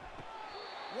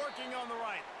 Working on the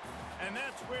right. And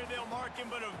that's where they'll mark him,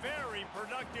 but a very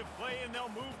productive play, and they'll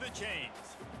move the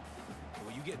chains.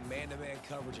 When you get man-to-man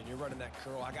coverage and you're running that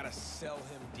curl, I got to sell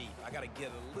him deep. I got to get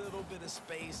a little bit of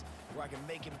space where I can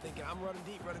make him thinking I'm running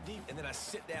deep, and then I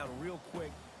sit down real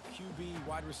quick. QB,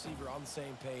 wide receiver on the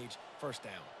same page, first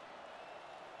down.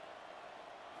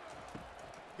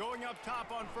 Going up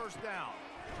top on first down.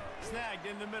 Snagged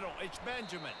in the middle, it's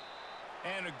Benjamin.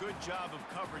 And a good job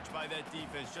of coverage by that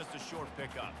defense, just a short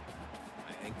pickup.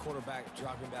 And quarterback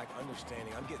dropping back,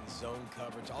 understanding I'm getting zone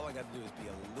coverage. All I got to do is be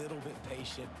a little bit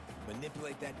patient,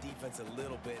 manipulate that defense a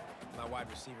little bit. My wide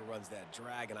receiver runs that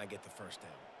drag, and I get the first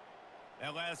down.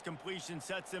 That last completion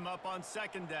sets him up on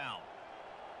 2nd down.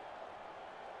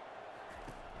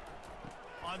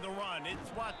 On the run,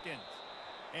 it's Watkins.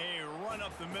 A run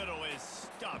up the middle is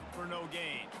stuffed for no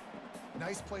gain.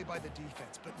 Nice play by the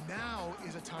defense, but now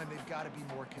is a time they've got to be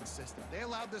more consistent. They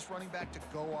allowed this running back to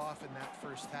go off in that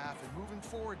first half, and moving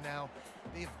forward now,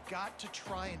 they've got to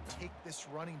try and take this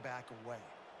running back away.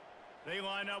 They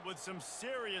line up with some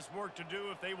serious work to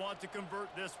do if they want to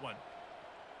convert this one.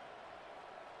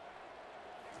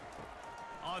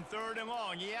 On 3rd and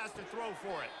long, he has to throw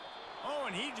for it. Oh,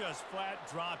 and he just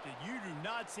flat dropped it. You do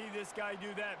not see this guy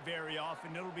do that very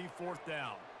often. It'll be 4th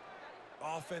down.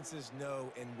 Offenses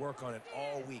know and work on it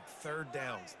all week. Third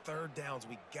downs.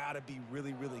 We got to be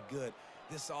really, really good.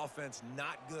 This offense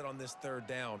not good on this 3rd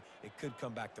down. It could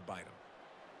come back to bite them.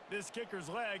 This kicker's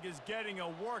leg is getting a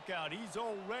workout. He's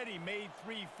already made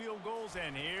 3 field goals,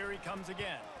 and here he comes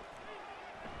again.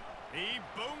 He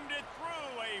boomed it through.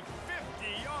 A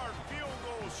 50-yard field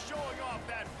goal showing off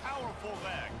that powerful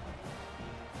leg.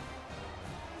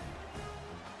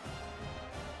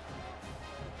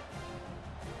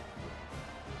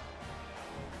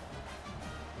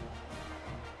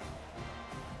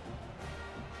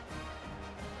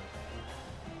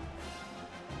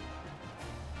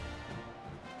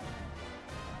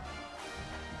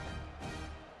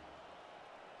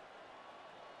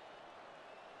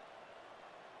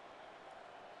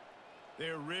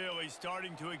 They're really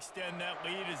starting to extend that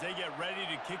lead as they get ready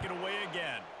to kick it away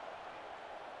again.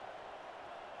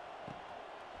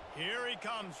 Here he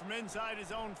comes from inside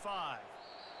his own 5.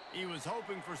 He was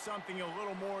hoping for something a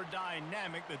little more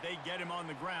dynamic, but they get him on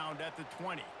the ground at the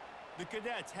 20. The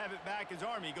Cadets have it back as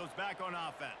Army goes back on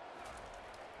offense.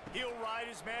 He'll ride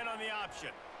his man on the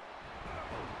option.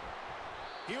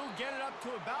 He'll get it up to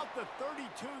about the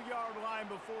 32-yard line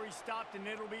before he stopped, and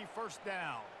it'll be first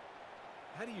down.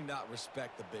 How do you not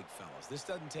respect the big fellas? This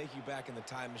doesn't take you back in the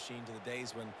time machine to the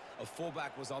days when a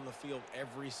fullback was on the field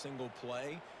every single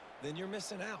play. Then you're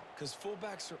missing out, because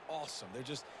fullbacks are awesome. They're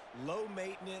just low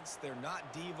maintenance. They're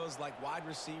not divas like wide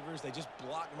receivers. They just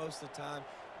block most of the time,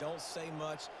 don't say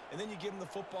much. And then you give them the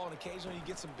football, and occasionally you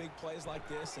get some big plays like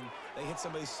this, and they hit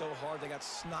somebody so hard they got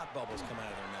snot bubbles coming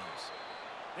out of their nose.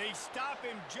 They stop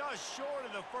him just short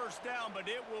of the first down, but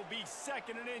it will be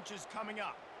 2nd and inches coming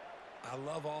up. I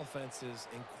love offenses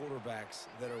and quarterbacks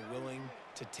that are willing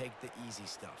to take the easy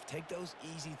stuff. Take those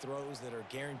easy throws that are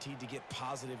guaranteed to get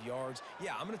positive yards.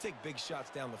 Yeah, I'm going to take big shots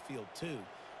down the field too,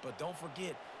 but don't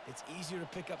forget, it's easier to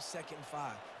pick up 2nd and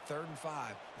 5, 3rd and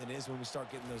 5 than it is when we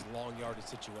start getting those long yardage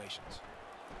situations.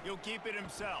 He'll keep it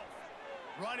himself,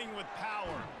 running with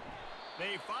power.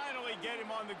 They finally get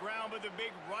him on the ground, but the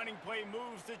big running play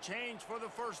moves the change for the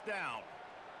first down.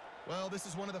 Well, this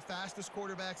is one of the fastest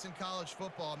quarterbacks in college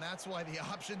football, and that's why the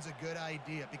option's a good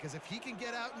idea, because if he can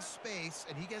get out in space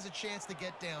and he has a chance to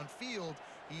get downfield,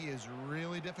 he is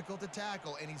really difficult to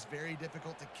tackle, and he's very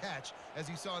difficult to catch, as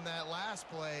you saw in that last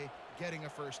play, getting a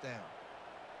first down.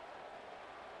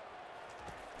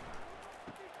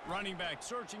 Running back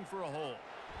searching for a hole.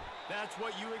 That's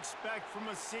what you expect from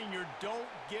a senior. Don't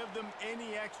give them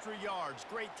any extra yards.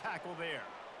 Great tackle there.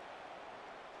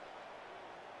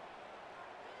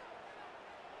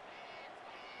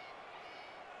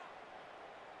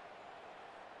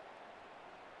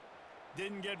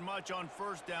 Didn't get much on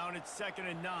first down. It's 2nd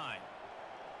and 9.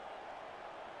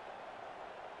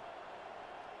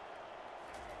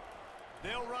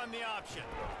 They'll run the option.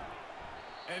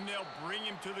 And they'll bring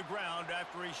him to the ground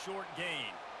after a short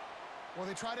gain. Well,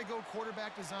 they try to go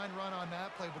quarterback design run on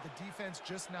that play, but the defense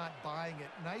just not buying it.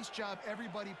 Nice job,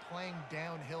 everybody playing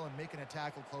downhill and making a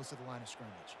tackle close to the line of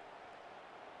scrimmage.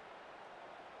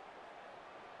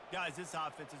 Guys, this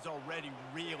offense is already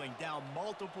reeling down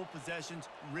multiple possessions.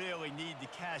 Really need to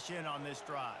cash in on this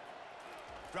drive.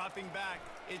 Dropping back,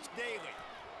 it's Daly.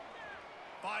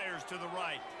 Fires to the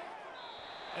right.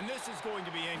 And this is going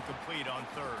to be incomplete on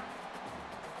 3rd.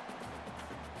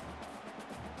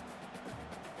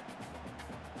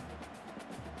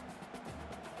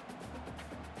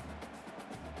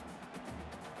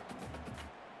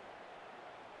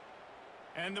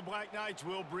 And the Black Knights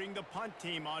will bring the punt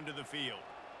team onto the field.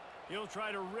 He'll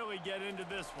try to really get into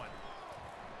this one.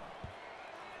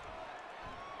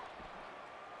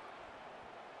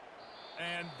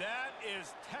 And that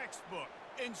is textbook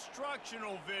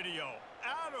instructional video.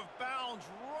 Out of bounds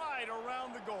right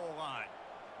around the goal line.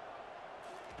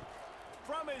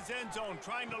 From his end zone,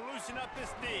 trying to loosen up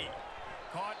this knee.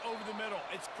 Caught over the middle.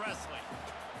 It's Presley.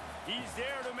 He's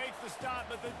there to make the stop,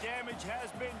 but the damage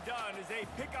has been done as they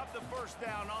pick up the first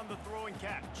down on the throw and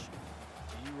catch.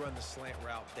 You run the slant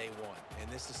route day one,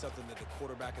 and this is something that the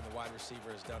quarterback and the wide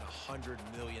receiver has done 100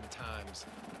 million times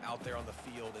out there on the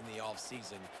field in the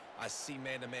offseason. I see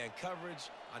man-to-man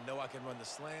coverage. I know I can run the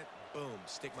slant. Boom,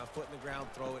 stick my foot in the ground,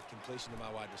 throw it, completion to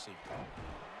my wide receiver.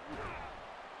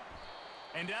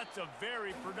 And that's a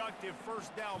very productive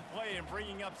first down play and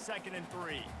bringing up 2nd and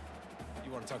 3.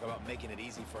 You want to talk about making it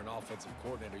easy for an offensive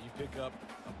coordinator. You pick up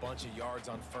a bunch of yards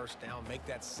on first down, make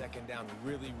that second down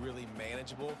really, really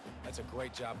manageable. That's a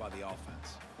great job by the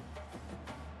offense.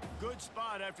 Good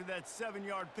spot after that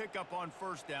 7-yard pickup on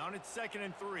first down. It's 2nd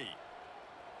and 3.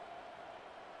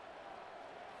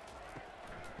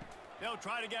 They'll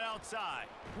try to get outside.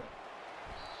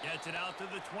 Gets it out to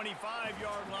the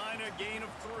 25-yard line, a gain of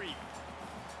 3.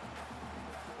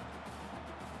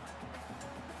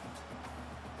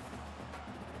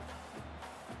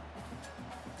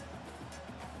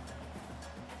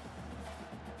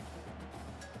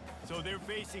 So they're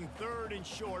facing 3rd and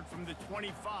short from the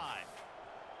 25.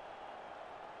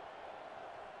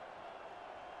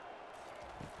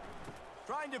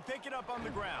 Trying to pick it up on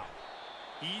the ground.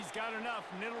 He's got enough,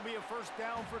 and it'll be a first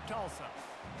down for Tulsa.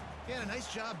 Yeah, a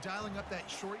nice job dialing up that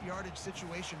short yardage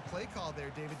situation play call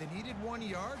there, David. They needed 1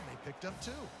 yard, and they picked up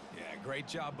 2. Yeah, great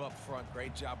job up front.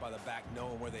 Great job by the back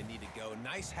knowing where they need to go.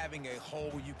 Nice having a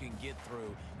hole you can get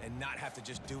through and not have to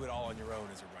just do it all on your own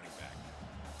as a running back.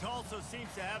 Tulsa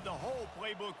seems to have the whole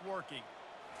playbook working.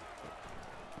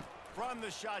 From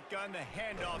the shotgun, the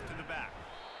handoff to the back.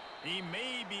 He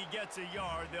maybe gets a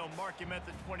yard. They'll mark him at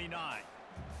the 29.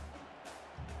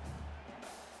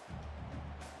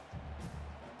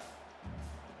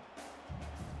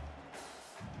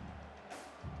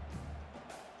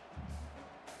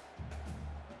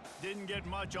 Didn't get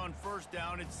much on first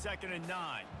down. It's 2nd and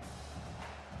 9.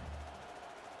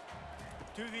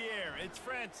 To the air, it's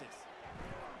Francis.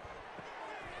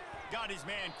 Got his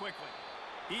man quickly.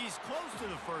 He's close to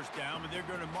the first down, but they're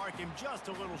going to mark him just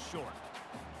a little short.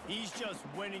 He's just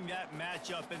winning that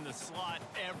matchup in the slot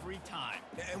every time.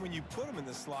 And when you put him in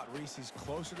the slot, Reese, he's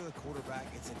closer to the quarterback.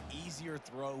 It's an easier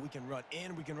throw. We can run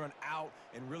in, we can run out,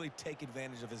 and really take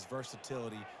advantage of his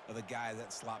versatility of the guy at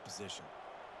that slot position.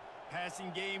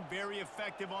 Passing game very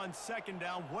effective on 2nd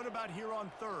down. What about here on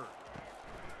 3rd?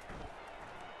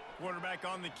 Quarterback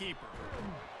on the keeper.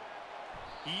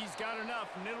 He's got enough,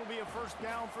 and it'll be a first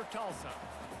down for Tulsa.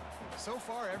 So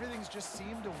far, everything's just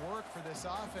seemed to work for this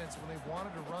offense when they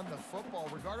wanted to run the football.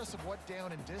 Regardless of what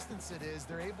down and distance it is,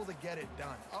 they're able to get it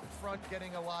done. Up front,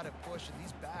 getting a lot of push, and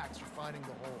these backs are finding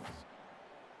the holes.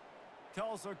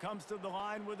 Tulsa comes to the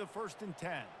line with a 1st and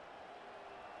 10.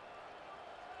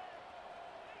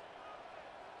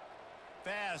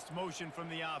 Fast motion from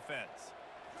the offense.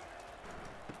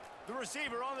 The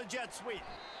receiver on the jet sweep.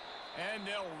 And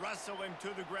they'll wrestle him to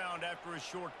the ground after a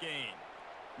short gain.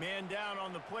 Man down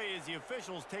on the play as the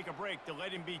officials take a break to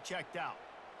let him be checked out.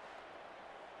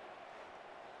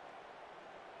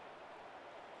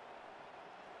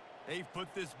 They've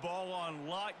put this ball on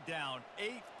lockdown.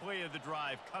 8th play of the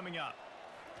drive coming up.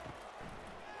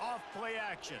 Off play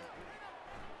action.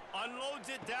 Unloads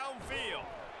it downfield.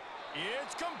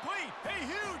 It's complete. A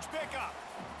huge pickup.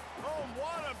 Oh,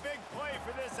 what a big play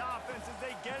for this offense as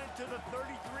they get it to the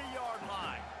 33-yard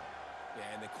line.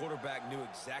 Yeah, and the quarterback knew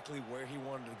exactly where he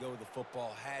wanted to go with the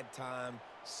football, had time,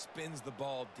 spins the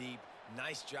ball deep.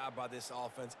 Nice job by this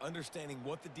offense, understanding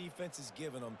what the defense is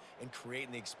giving them and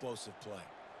creating the explosive play.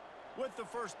 With the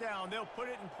first down, they'll put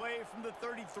it in play from the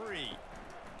 33.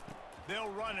 They'll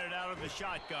run it out of the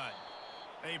shotgun.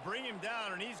 They bring him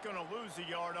down, and he's going to lose a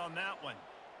yard on that one.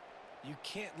 You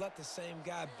can't let the same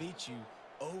guy beat you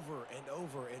over and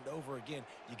over and over again.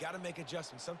 You got to make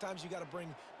adjustments. Sometimes you got to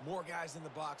bring more guys in the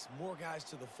box, more guys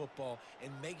to the football,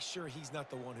 and make sure he's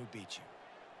not the one who beat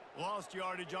you. Lost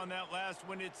yardage on that last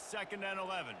one. It's 2nd and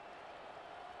 11.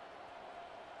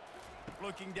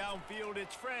 Looking downfield,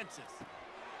 it's Francis.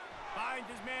 Finds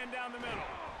his man down the middle.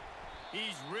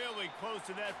 He's really close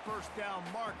to that first down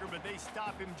marker, but they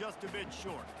stop him just a bit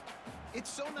short. It's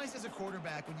so nice as a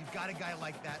quarterback when you've got a guy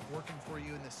like that working for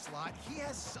you in the slot. He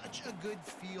has such a good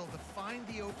feel to find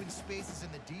the open spaces in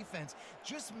the defense.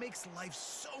 Just makes life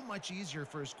so much easier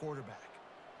for his quarterback.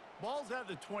 Ball's at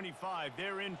the 25.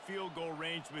 They're in field goal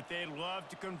range, but they'd love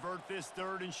to convert this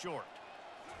 3rd and short.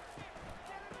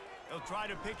 They'll try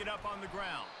to pick it up on the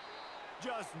ground.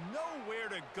 Just nowhere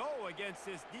to go against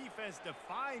this defense to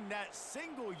find that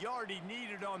single yard he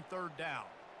needed on 3rd down.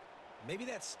 Maybe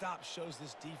that stop shows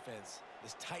this defense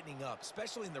is tightening up,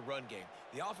 especially in the run game.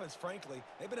 The offense, frankly,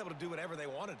 they've been able to do whatever they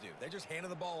want to do. They're just handing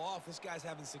the ball off. This guy's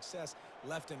having success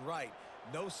left and right.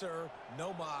 No, sir,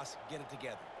 no mas, get it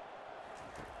together.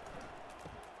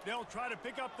 They'll try to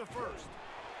pick up the first.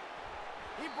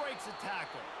 He breaks a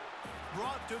tackle.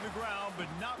 Brought to the ground, but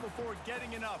not before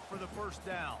getting enough for the first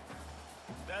down.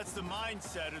 That's the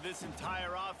mindset of this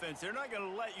entire offense. They're not going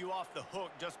to let you off the hook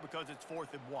just because it's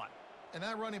 4th and 1. And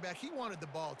that running back, he wanted the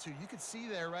ball, too. You could see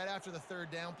there right after the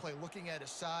 3rd down play, looking at his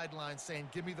sideline, saying,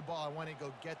 give me the ball. I want to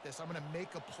go get this. I'm going to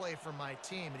make a play for my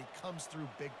team, and he comes through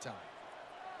big time.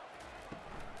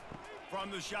 From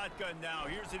the shotgun now,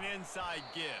 here's an inside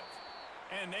give.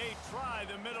 And they try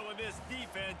the middle of this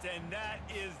defense, and that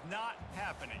is not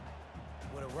happening.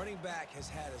 When a running back has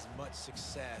had as much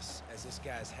success as this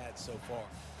guy's had so far,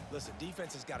 listen,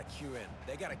 defense has got to cue in.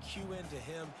 They got to cue in to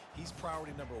him. He's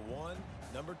priority number 1,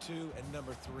 number 2, and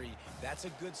number 3. That's a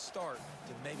good start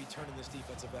to maybe turning this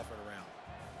defensive effort around.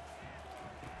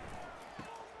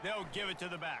 They'll give it to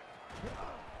the back.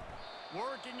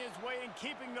 Working his way and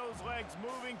keeping those legs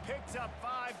moving. Picks up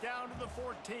 5 down to the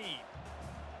 14.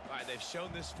 All right, they've shown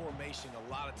this formation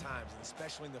a lot of times, and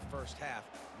especially in the first half.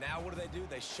 Now what do?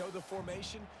 They show the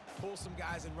formation, pull some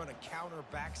guys and run a counter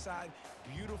backside.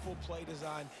 Beautiful play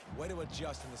design. Way to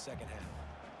adjust in the second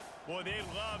half. Boy, they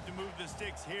love to move the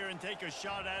sticks here and take a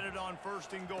shot at it on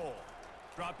 1st and goal.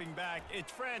 Dropping back,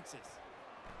 it's Francis.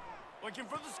 Looking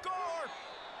for the score.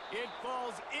 It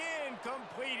falls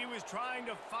incomplete. He was trying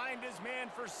to find his man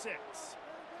for 6.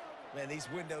 Man, these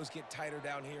windows get tighter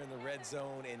down here in the red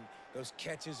zone, and those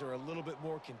catches are a little bit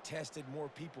more contested, more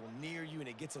people near you, and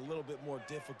it gets a little bit more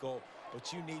difficult.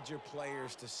 But you need your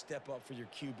players to step up for your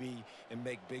QB and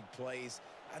make big plays.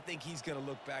 I think he's going to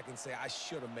look back and say, I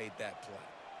should have made that play.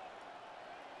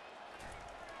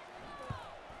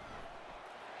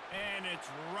 And it's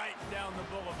right down the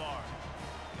boulevard.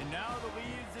 And now the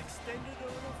lead's extended a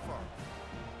little further.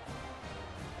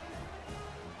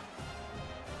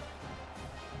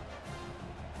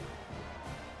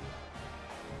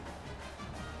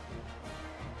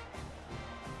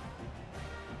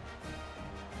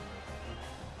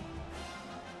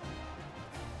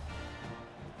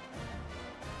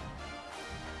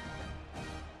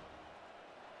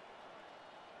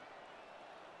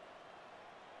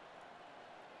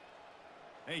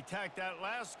 They tacked that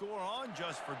last score on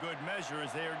just for good measure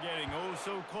as they are getting oh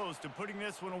so close to putting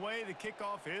this one away. The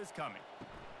kickoff is coming.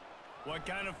 What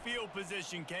kind of field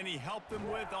position can he help them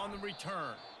with on the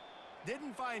return?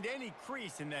 Didn't find any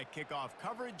crease in that kickoff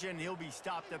coverage, and he'll be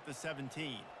stopped at the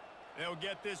 17. They'll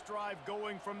get this drive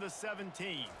going from the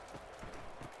 17.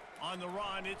 On the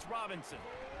run, it's Robinson.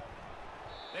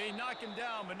 They knock him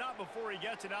down, but not before he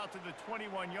gets it out to the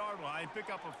 21-yard line.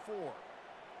 Pick up a 4.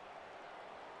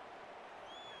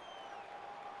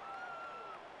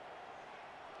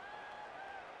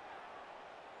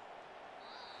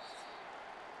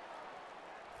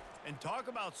 And talk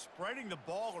about spreading the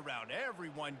ball around.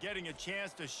 Everyone getting a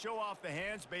chance to show off the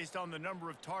hands based on the number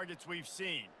of targets we've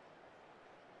seen.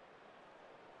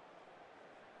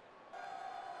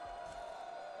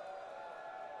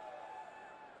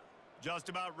 Just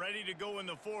about ready to go in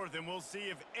the fourth, and we'll see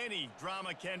if any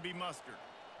drama can be mustered.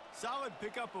 Solid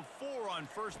pickup of 4 on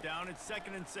first down. It's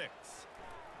 2nd and 6.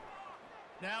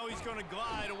 Now he's going to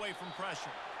glide away from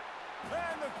pressure.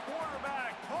 And the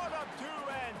quarterback caught up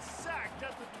to and sacked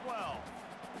at the 12.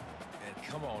 And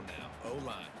come on now,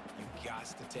 O-line. You got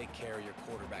to take care of your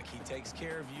quarterback. He takes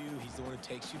care of you. He's the one who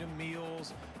takes you to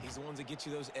meals. He's the one that gets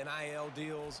you those NIL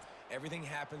deals. Everything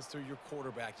happens through your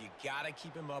quarterback. You got to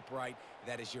keep him upright.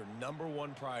 That is your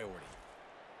 #1 priority.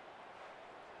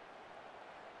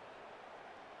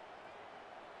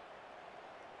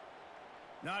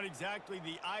 Not exactly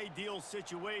the ideal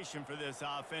situation for this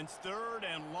offense. 3rd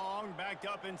and long, backed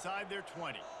up inside their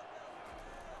 20.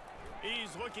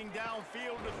 He's looking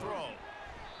downfield to throw.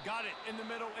 Got it in the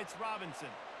middle. It's Robinson.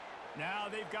 Now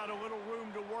they've got a little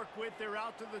room to work with. They're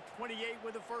out to the 28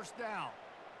 with a first down.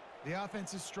 The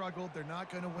offense has struggled. They're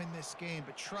not going to win this game,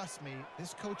 but trust me,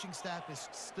 this coaching staff is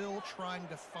still trying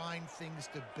to find things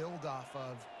to build off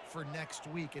of for next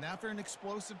week. And after an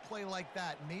explosive play like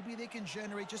that, maybe they can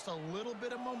generate just a little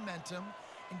bit of momentum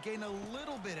and gain a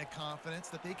little bit of confidence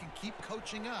that they can keep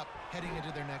coaching up heading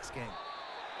into their next game.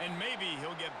 And maybe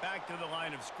he'll get back to the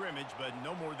line of scrimmage, but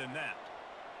no more than that.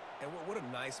 And what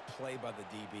a nice play by the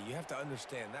DB. You have to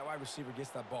understand, that wide receiver gets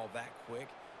that ball that quick.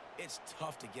 It's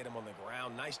tough to get him on the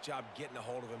ground. Nice job getting a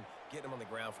hold of him, getting him on the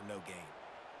ground for no gain.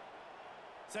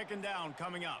 2nd down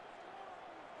coming up.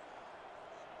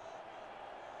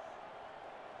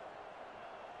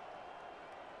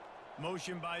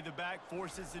 Motion by the back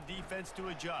forces the defense to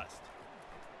adjust.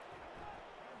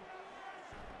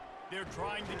 They're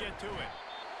trying to get to it.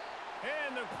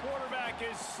 And the quarterback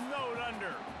is snowed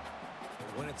under.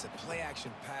 When it's a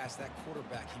play-action pass, that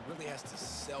quarterback, he really has to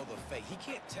sell the fake. He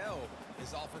can't tell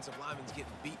his offensive lineman's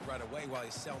getting beat right away while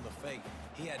he's selling the fake.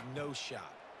 He had no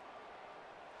shot.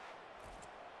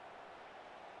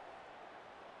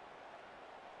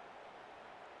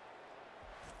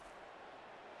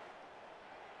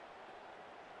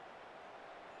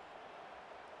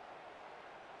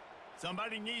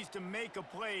 Somebody needs to make a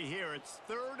play here. It's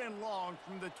 3rd and long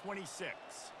from the 26.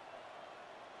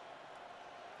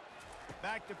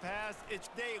 Back to pass, it's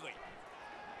Daly.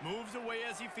 Moves away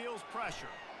as he feels pressure.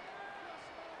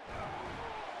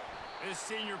 This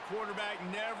senior quarterback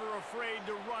never afraid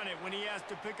to run it when he has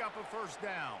to pick up a first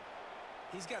down.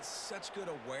 He's got such good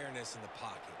awareness in the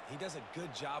pocket. He does a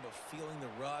good job of feeling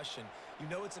the rush, and you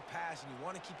know it's a pass, and you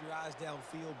want to keep your eyes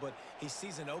downfield, but he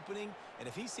sees an opening, and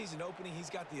if he sees an opening, he's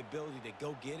got the ability to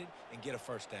go get it and get a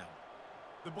first down.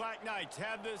 The Black Knights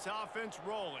have this offense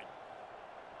rolling.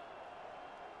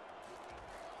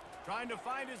 Trying to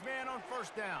find his man on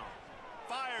first down.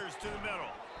 Fires to the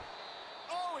middle.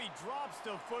 Oh, he drops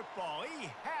the football. He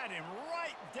had him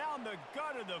right down the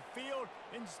gut of the field.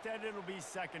 Instead, it'll be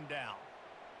 2nd down.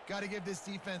 Got to give this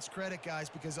defense credit, guys,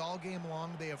 because all game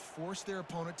long they have forced their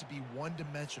opponent to be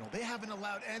one-dimensional. They haven't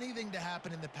allowed anything to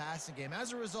happen in the passing game.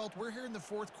 As a result, we're here in the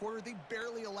 4th quarter. They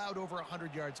barely allowed over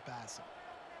 100 yards passing.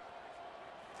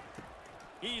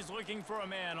 He's looking for a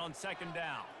man on 2nd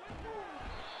down.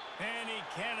 And he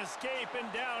can't escape,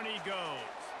 and down he goes.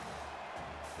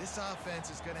 This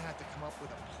offense is going to have to come up with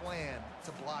a plan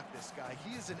to block this guy.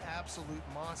 He is an absolute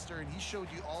monster, and he showed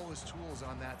you all his tools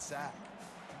on that sack.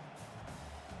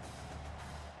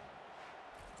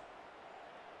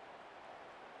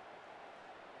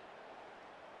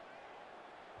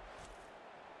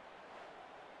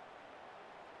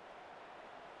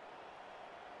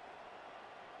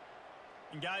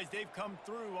 And guys, they've come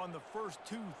through on the first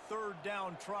 2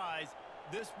 third-down tries.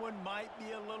 This one might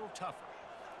be a little tougher.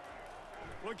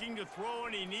 Looking to throw,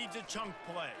 and he needs a chunk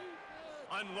play.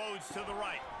 Unloads to the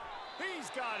right. He's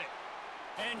got it.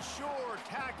 And sure,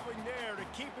 tackling there to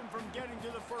keep him from getting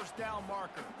to the first down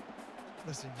marker.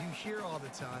 Listen, you hear all the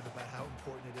time about how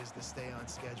important it is to stay on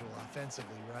schedule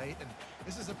offensively, right? And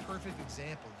this is a perfect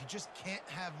example. You just can't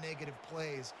have negative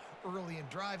plays early in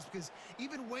drives because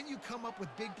even when you come up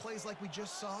with big plays like we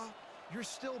just saw, you're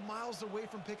still miles away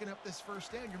from picking up this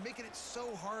first down. You're making it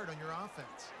so hard on your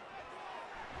offense.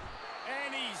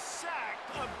 And he's sacked.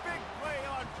 A big play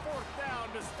on 4th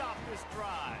down to stop this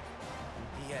drive.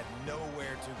 He had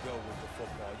nowhere to go with the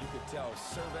football. You could tell,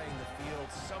 surveying the field,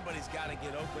 somebody's got to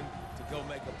get open to go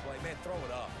make a play. Man, throw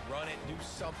it up, run it, do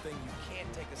something. You can't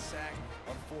take a sack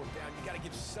on 4th down. You got to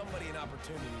give somebody an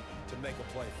opportunity to make a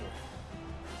play for you.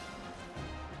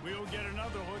 We'll get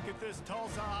another look at this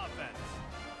Tulsa offense.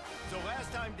 So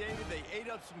last time, David, they ate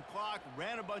up some clock,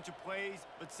 ran a bunch of plays,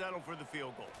 but settled for the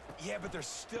field goal. Yeah, but they're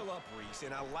still up, Reese,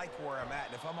 and I like where I'm at.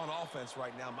 And if I'm on offense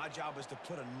right now, my job is to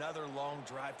put another long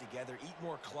drive together, eat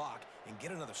more clock, and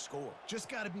get another score. Just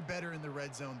got to be better in the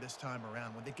red zone this time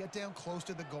around. When they get down close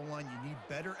to the goal line, you need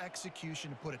better execution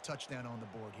to put a touchdown on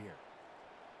the board here.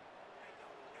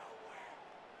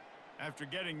 After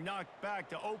getting knocked back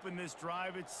to open this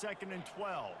drive, it's 2nd and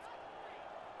 12.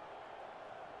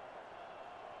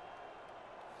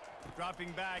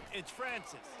 Dropping back, it's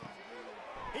Francis.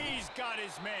 He's got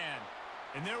his man.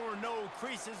 And there were no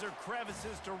creases or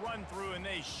crevices to run through, and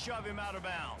they shove him out of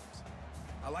bounds.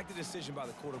 I like the decision by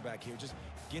the quarterback here. Just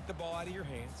get the ball out of your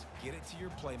hands, get it to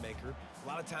your playmaker. A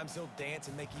lot of times he'll dance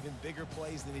and make even bigger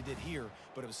plays than he did here,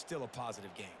 but it was still a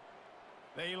positive game.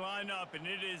 They line up, and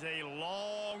it is a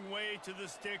long way to the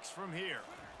sticks from here.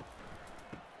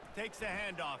 Takes the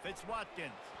handoff. It's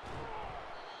Watkins.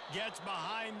 Gets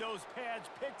behind those pads,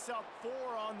 picks up 4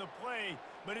 on the play,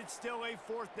 but it's still a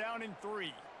 4th down and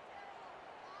 3.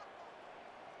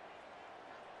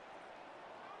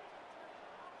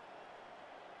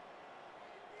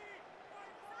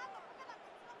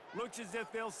 Looks as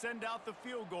if they'll send out the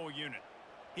field goal unit.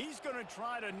 He's going to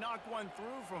try to knock one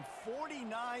through from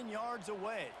 49 yards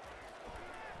away.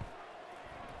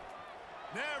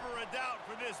 Never a doubt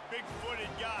for this big-footed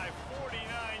guy.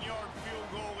 49-yard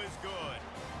field goal is good.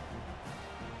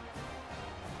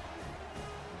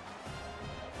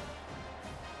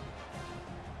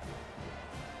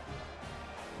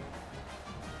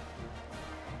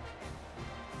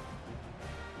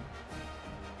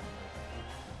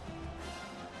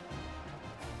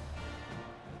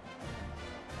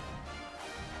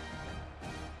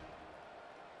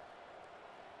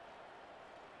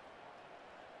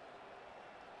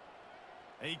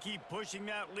 They keep pushing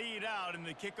that lead out, and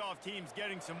the kickoff team's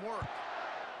getting some work.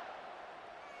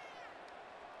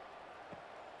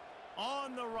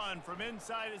 On the run from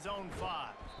inside his own 5.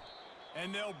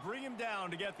 And they'll bring him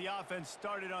down to get the offense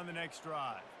started on the next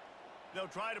drive. They'll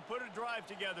try to put a drive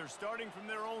together, starting from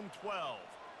their own 12.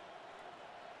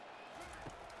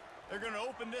 They're going to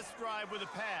open this drive with a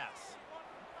pass.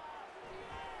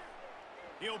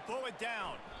 He'll pull it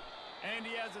down. And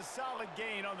he has a solid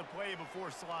gain on the play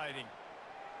before sliding.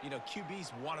 You know,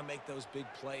 QBs want to make those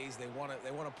big plays. They want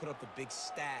to put up the big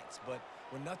stats. But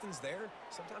when nothing's there,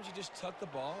 sometimes you just tuck the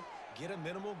ball, get a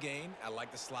minimal gain. I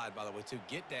like the slide, by the way, too.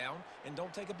 Get down and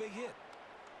don't take a big hit.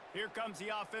 Here comes the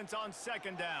offense on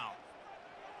 2nd down.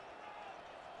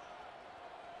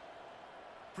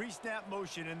 Pre-snap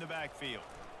motion in the backfield.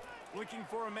 Looking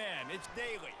for a man. It's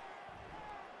Daly.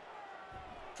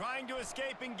 Trying to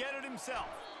escape and get it himself.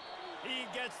 He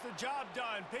gets the job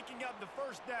done, picking up the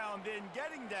first down, then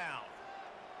getting down.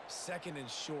 2nd and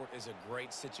short is a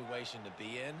great situation to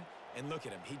be in. And look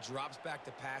at him. He drops back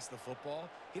to pass the football.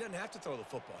 He doesn't have to throw the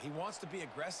football. He wants to be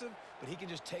aggressive, but he can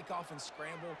just take off and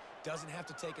scramble. Doesn't have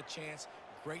to take a chance.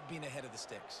 Great being ahead of the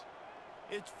sticks.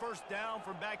 It's 1st down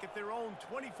from back at their own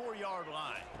 24-yard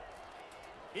line.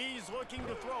 He's looking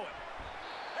to throw it.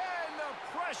 And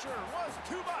the pressure was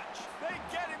too much. They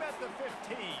get him at the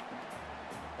 15.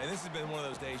 And this has been one of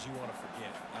those days you want to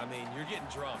forget. I mean, you're getting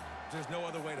drunk. There's no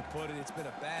other way to put it. It's been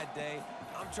a bad day.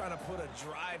 I'm trying to put a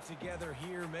drive together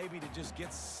here, maybe to just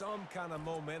get some kind of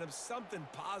momentum, something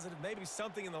positive, maybe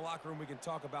something in the locker room we can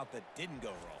talk about that didn't go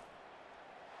wrong.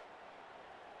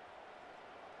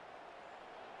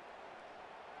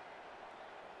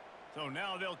 So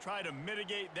now they'll try to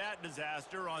mitigate that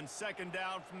disaster on second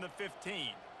down from the 15.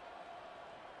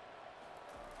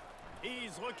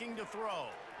 He's looking to throw.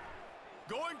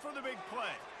 Going for the big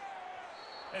play.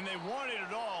 And they wanted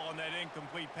it all on that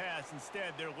incomplete pass.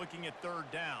 Instead, they're looking at third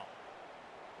down.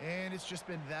 And it's just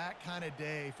been that kind of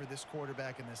day for this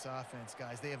quarterback and this offense,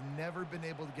 guys. They have never been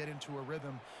able to get into a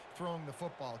rhythm throwing the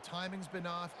football. Timing's been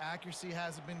off. Accuracy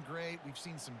hasn't been great. We've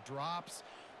seen some drops.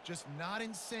 Just not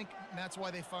in sync, and that's why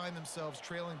they find themselves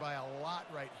trailing by a lot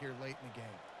right here late in the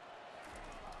game.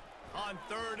 On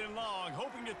third and long,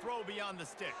 hoping to throw beyond the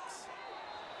sticks.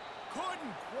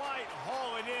 Couldn't quite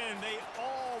haul it in. They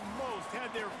almost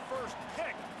had their first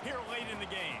pick here late in the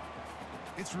game.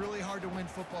 It's really hard to win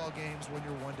football games when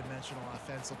you're one-dimensional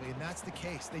offensively, and that's the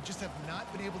case. They just have not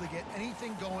been able to get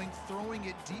anything going, throwing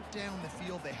it deep down the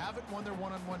field. They haven't won their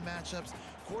one-on-one matchups.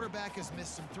 Quarterback has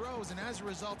missed some throws, and as a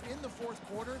result, in the fourth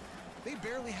quarter, they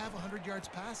barely have 100 yards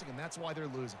passing, and that's why they're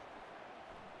losing.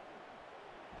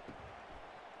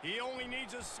 He only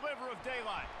needs a sliver of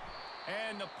daylight.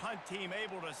 And the punt team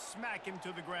able to smack him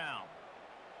to the ground.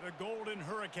 The Golden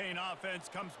Hurricane offense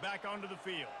comes back onto the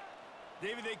field.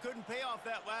 David, they couldn't pay off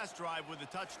that last drive with a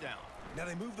touchdown. Now,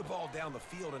 they moved the ball down the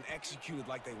field and executed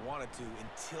like they wanted to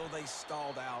until they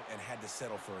stalled out and had to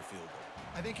settle for a field goal.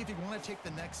 I think if you want to take the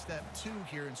next step, too,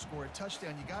 here and score a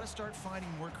touchdown, you got to start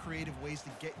finding more creative ways to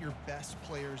get your best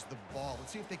players the ball.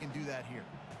 Let's see if they can do that here.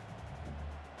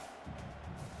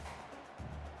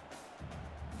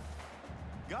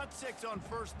 Got 6 on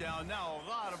first down. Now a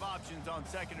lot of options on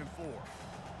 2nd and 4.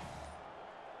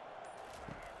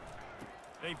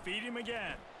 They feed him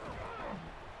again.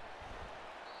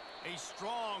 A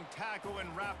strong tackle and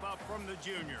wrap up from the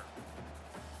junior.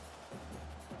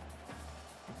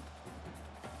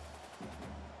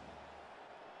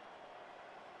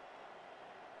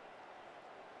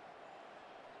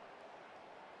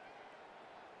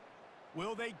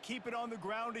 Will they keep it on the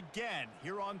ground again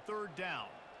here on third down?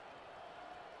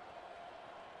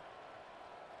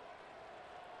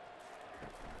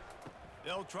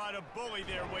 They'll try to bully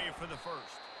their way for the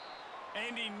first.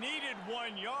 And he needed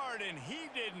 1 yard, and he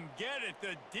didn't get it.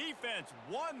 The defense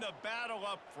won the battle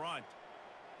up front.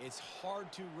 It's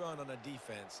hard to run on a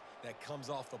defense that comes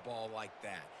off the ball like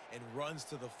that and runs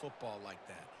to the football like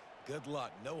that. Good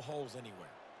luck. No holes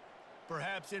anywhere.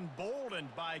 Perhaps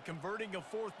emboldened by converting a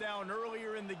fourth down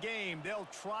earlier in the game, they'll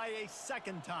try a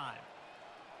second time.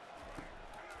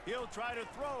 He'll try to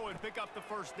throw and pick up the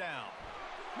first down.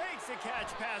 Makes the catch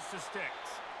past the sticks.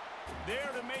 There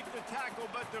to make the tackle,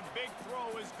 but the big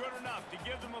throw is good enough to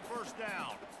give them a first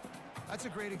down. That's a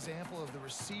great example of the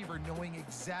receiver knowing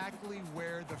exactly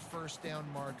where the first down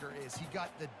marker is. He got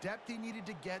the depth he needed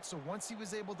to get, so once he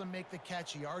was able to make the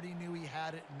catch, he already knew he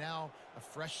had it, and now a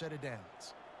fresh set of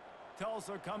downs.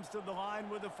 Tulsa comes to the line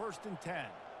with a 1st and 10.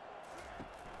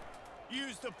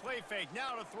 Use the play fake,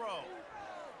 now to throw.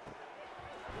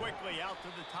 Quickly out to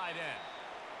the tight end.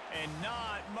 And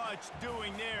not much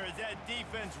doing there as that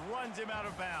defense runs him out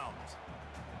of bounds.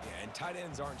 Yeah, and tight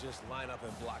ends aren't just line up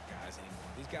and block guys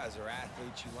anymore. These guys are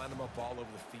athletes. You line them up all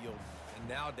over the field. And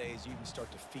nowadays, you can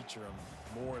start to feature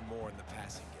them more and more in the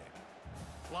passing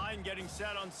game. Line getting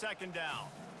set on 2nd down.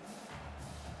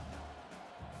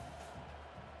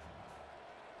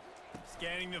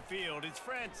 Scanning the field, it's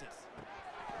Francis.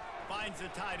 Finds the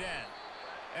tight end.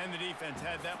 And the defense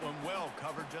had that one well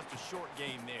covered, just a short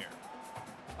game there.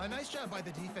 A nice job by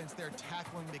the defense there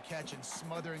tackling the catch and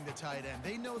smothering the tight end.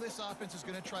 They know this offense is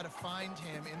going to try to find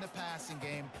him in the passing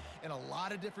game in a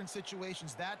lot of different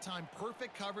situations. That time,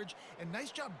 perfect coverage, and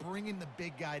nice job bringing the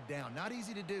big guy down. Not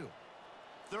easy to do.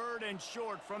 3rd and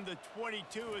short from the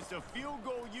 22. Is the field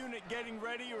goal unit getting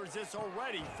ready, or is this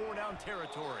already 4-down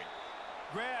territory?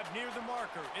 Grab near the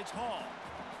marker. It's Hall.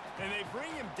 And they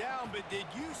bring him down, but did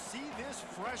you see this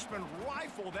freshman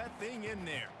rifle that thing in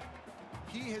there?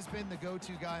 He has been the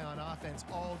go-to guy on offense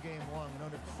all game long. And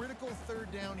on a critical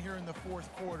 3rd down here in the 4th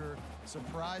quarter,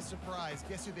 surprise, surprise,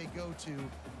 guess who they go to?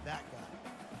 That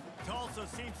guy. Tulsa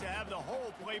seems to have the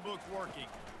whole playbook working.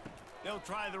 They'll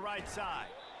try the right side.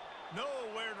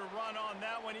 Nowhere to run on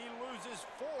that one. He loses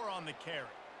 4 on the carry.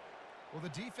 Well,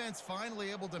 the defense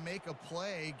finally able to make a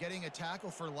play, getting a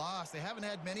tackle for loss. They haven't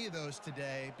had many of those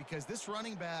today because this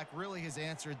running back really has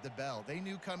answered the bell. They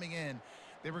knew coming in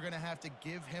they were going to have to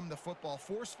give him the football,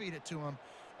 force feed it to him,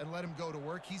 and let him go to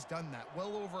work. He's done that.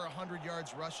 Well over 100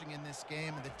 yards rushing in this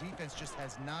game, and the defense just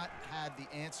has not had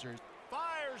the answers.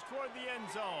 Fires toward the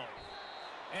end zone.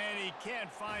 And he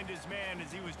can't find his man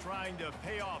as he was trying to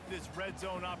pay off this red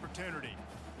zone opportunity.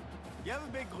 You have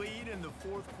a big lead in the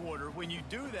fourth quarter. When you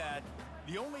do that,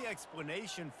 the only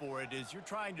explanation for it is you're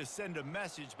trying to send a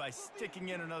message by sticking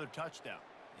in another touchdown.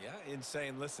 Yeah, in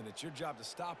saying, listen, it's your job to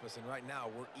stop us, and right now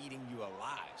we're eating you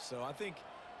alive. So I think,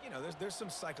 you know, there's some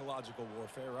psychological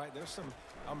warfare, right? There's some,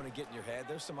 I'm going to get in your head.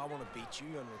 There's some, I want to beat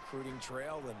you on recruiting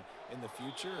trail and in the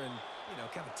future, and, you know,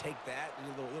 kind of take that and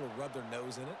a little rub their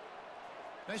nose in it.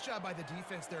 Nice job by the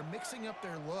defense. They're mixing up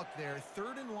their look. They're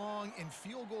 3rd and long in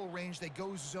field goal range. They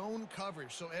go zone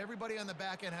coverage, so everybody on the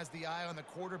back end has the eye on the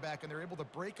quarterback, and they're able to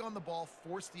break on the ball,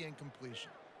 force the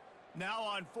incompletion. Now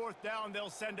on 4th down, they'll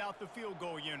send out the field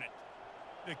goal unit.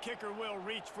 The kicker will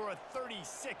reach for a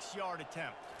 36-yard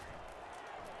attempt.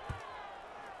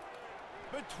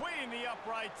 Between the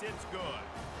uprights, it's good.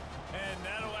 And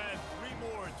that'll add 3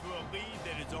 more to a lead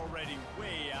that is already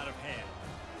way out of hand.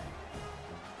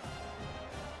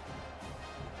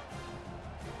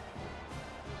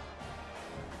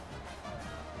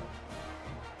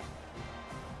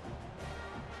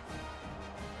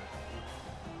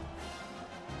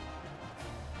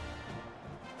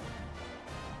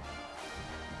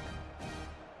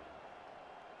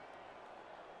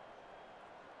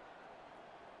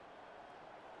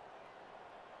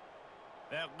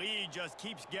 That lead just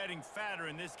keeps getting fatter,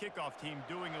 and this kickoff team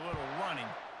doing a little running.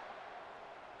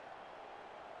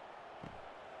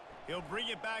 He'll bring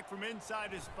it back from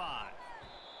inside his 5.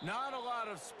 Not a lot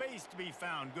of space to be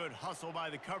found. Good hustle by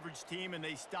the coverage team, and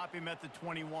they stop him at the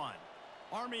 21.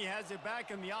 Army has it back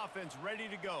in the offense, ready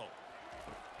to go.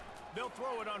 They'll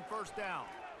throw it on 1st down.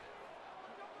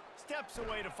 Steps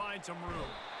away to find some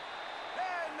room.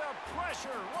 And the pressure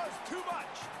was too much.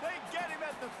 They get him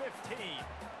at the 15.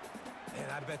 And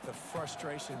I bet the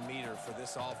frustration meter for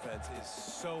this offense is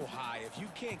so high. If you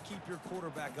can't keep your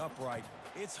quarterback upright,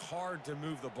 it's hard to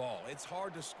move the ball. It's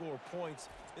hard to score points.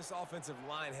 This offensive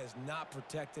line has not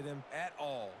protected him at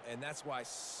all, and that's why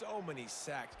so many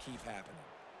sacks keep happening.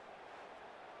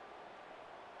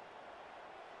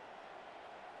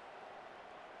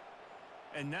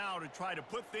 And now to try to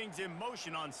put things in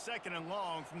motion on 2nd and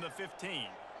long from the 15.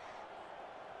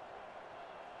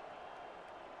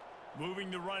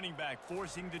 Moving the running back,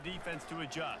 forcing the defense to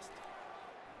adjust.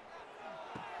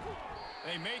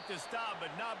 They make the stop, but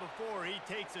not before he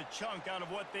takes a chunk out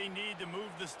of what they need to move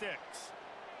the sticks.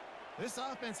 This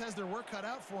offense has their work cut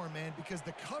out for them, man, because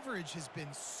the coverage has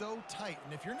been so tight.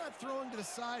 And if you're not throwing to the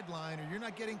sideline or you're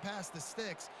not getting past the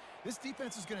sticks, this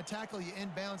defense is going to tackle you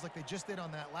inbounds like they just did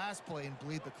on that last play and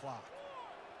bleed the clock.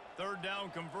 3rd down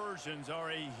conversions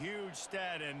are a huge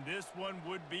stat, and this one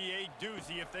would be a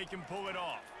doozy if they can pull it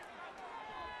off.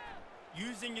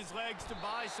 Using his legs to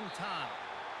buy some time.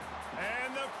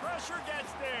 And the pressure gets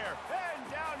there.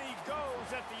 And down he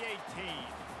goes at the 18.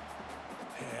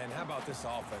 And how about this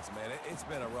offense, man? It's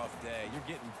been a rough day. You're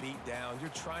getting beat down. You're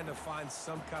trying to find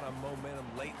some kind of momentum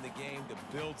late in the game to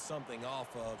build something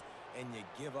off of, and you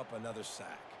give up another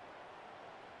sack.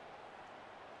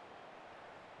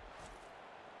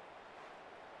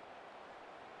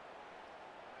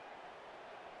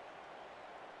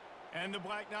 And the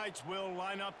Black Knights will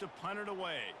line up to punt it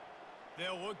away.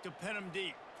 They'll look to pin him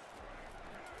deep.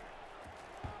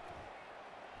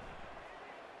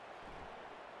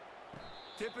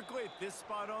 Typically at this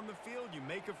spot on the field, you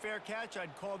make a fair catch.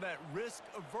 I'd call that risk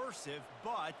aversive,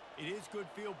 but it is good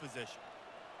field position.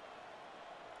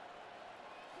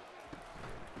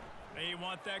 They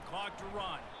want that clock to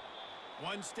run.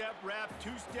 1-step wrap,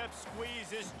 2-step squeeze.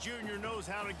 This junior knows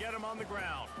how to get him on the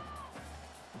ground.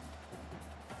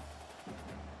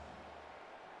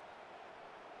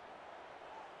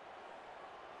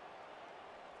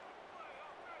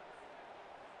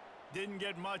 Didn't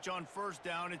get much on 1st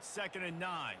down. It's 2nd and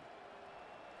 9.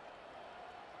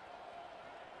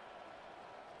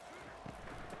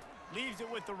 Leaves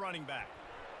it with the running back.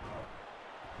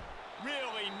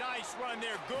 Really nice run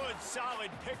there. Good, solid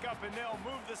pickup, and they'll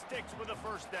move the sticks with a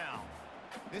 1st down.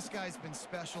 This guy's been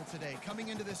special today. Coming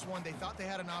into this one, they thought they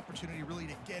had an opportunity really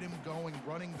to get him going,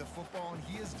 running the football, and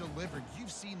he has delivered. You've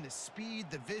seen the speed,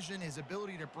 the vision, his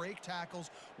ability to break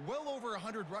tackles. Well over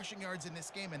 100 rushing yards in this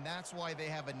game, and that's why they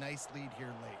have a nice lead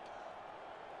here late.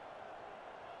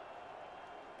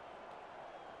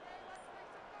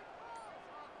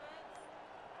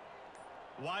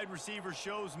 Wide receiver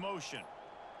shows motion.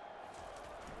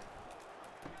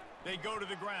 They go to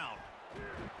the ground.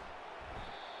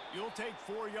 You'll take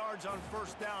 4 yards on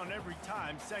 1st down every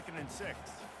time, 2nd and 6.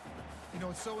 You know,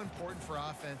 it's so important for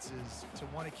offenses to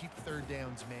want to keep third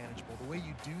downs manageable. The way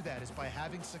you do that is by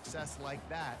having success like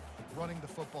that, running the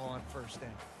football on first down.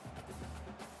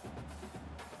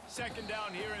 Second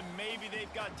down here, and maybe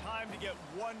they've got time to get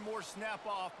one more snap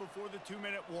off before the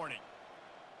 2-minute warning.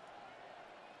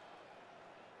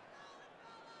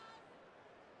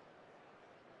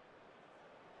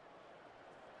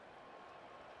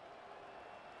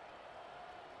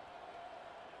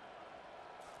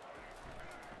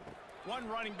 One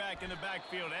running back in the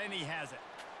backfield, and he has it.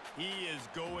 He is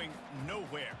going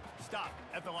nowhere. Stop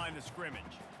at the line of scrimmage.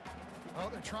 Well,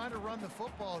 they're trying to run the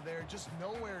football there, just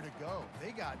nowhere to go.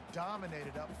 They got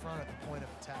dominated up front at the point of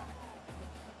attack.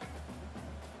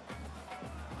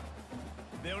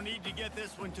 They'll need to get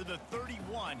this one to the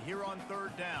 31 here on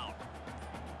third down.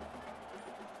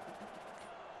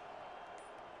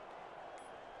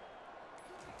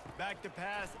 Back to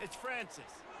pass, it's Francis.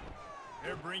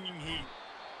 They're bringing heat.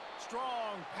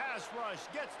 Strong pass rush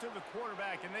gets to the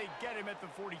quarterback, and they get him at the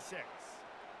 46.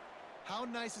 How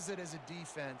nice is it as a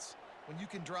defense when you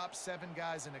can drop 7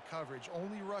 guys into coverage,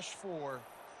 only rush 4,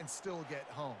 and still get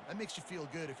home? That makes you feel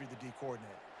good if you're the D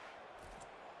coordinator.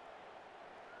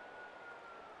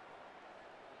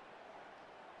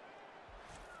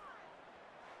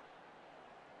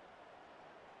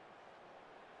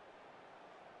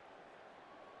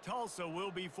 Tulsa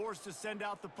will be forced to send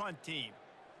out the punt team.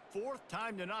 4th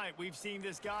time tonight we've seen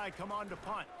this guy come on to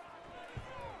punt.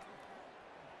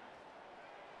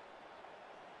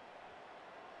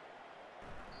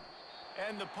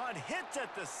 And the punt hits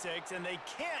at the 6, and they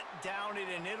can't down it,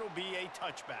 and it'll be a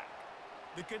touchback.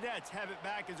 The Cadets have it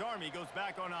back as Army goes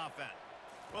back on offense.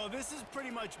 Well, this has pretty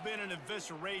much been an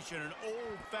evisceration, an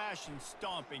old-fashioned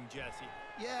stomping, Jesse.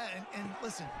 Yeah, and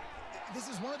listen, this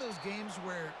is one of those games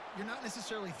where you're not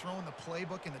necessarily throwing the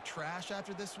playbook in the trash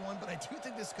after this one, but I do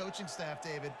think this coaching staff,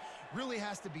 David, really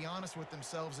has to be honest with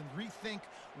themselves and rethink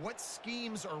what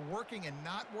schemes are working and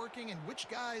not working, and which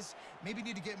guys maybe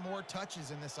need to get more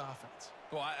touches in this offense.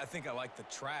 Well, I think I like the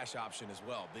trash option as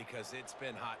well, because it's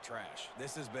been hot trash.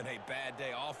 This has been a bad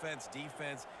day. Offense,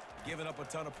 defense, giving up a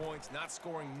ton of points, not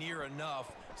scoring near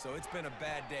enough. So it's been a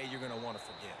bad day you're going to want to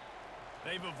forget.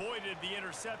 They've avoided the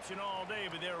interception all day,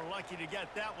 but they're lucky to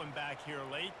get that one back here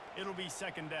late. It'll be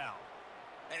second down.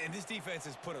 And this defense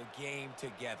has put a game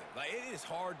together. Like, it is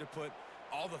hard to put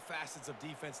all the facets of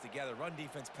defense together. Run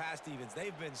defense, pass defense.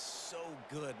 They've been so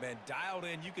good, man. Dialed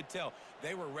in. You could tell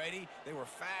they were ready. They were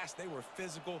fast. They were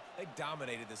physical. They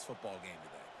dominated this football game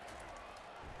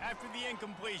today. After the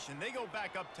incompletion, they go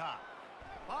back up top.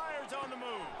 Fires on the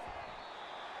move.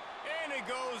 And it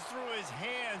goes through his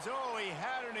hands. Oh, he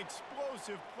had an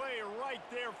explosive play right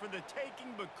there for the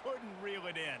taking, but couldn't reel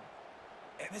it in.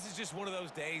 And this is just one of those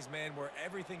days, man, where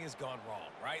everything has gone wrong,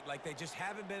 right? Like, they just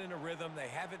haven't been in a rhythm. They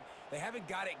haven't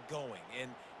got it going and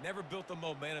never built the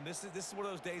momentum. This is one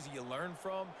of those days that you learn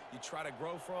from, you try to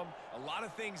grow from. A lot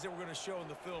of things that we're going to show in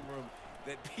the film room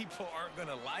that people aren't going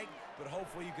to like, but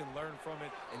hopefully you can learn from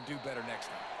it and do better next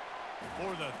time.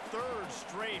 For the 3rd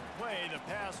straight play, the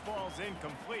pass falls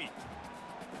incomplete.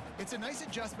 It's a nice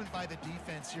adjustment by the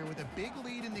defense here. With a big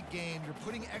lead in the game, you're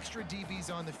putting extra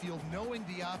DBs on the field, knowing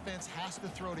the offense has to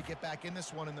throw to get back in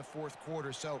this one in the 4th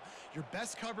quarter. So your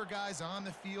best cover guys on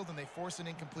the field, and they force an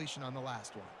incompletion on the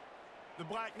last one. The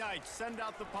Black Knights send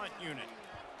out the punt unit.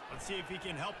 Let's see if he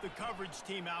can help the coverage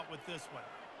team out with this one.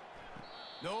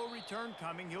 No return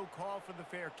coming. He'll call for the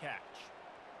fair catch.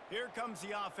 Here comes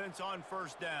the offense on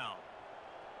first down.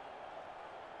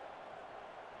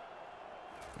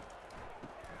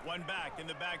 One back in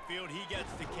the backfield, he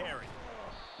gets the carry.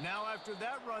 Now after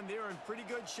that run, they're in pretty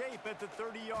good shape at the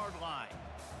 30-yard line.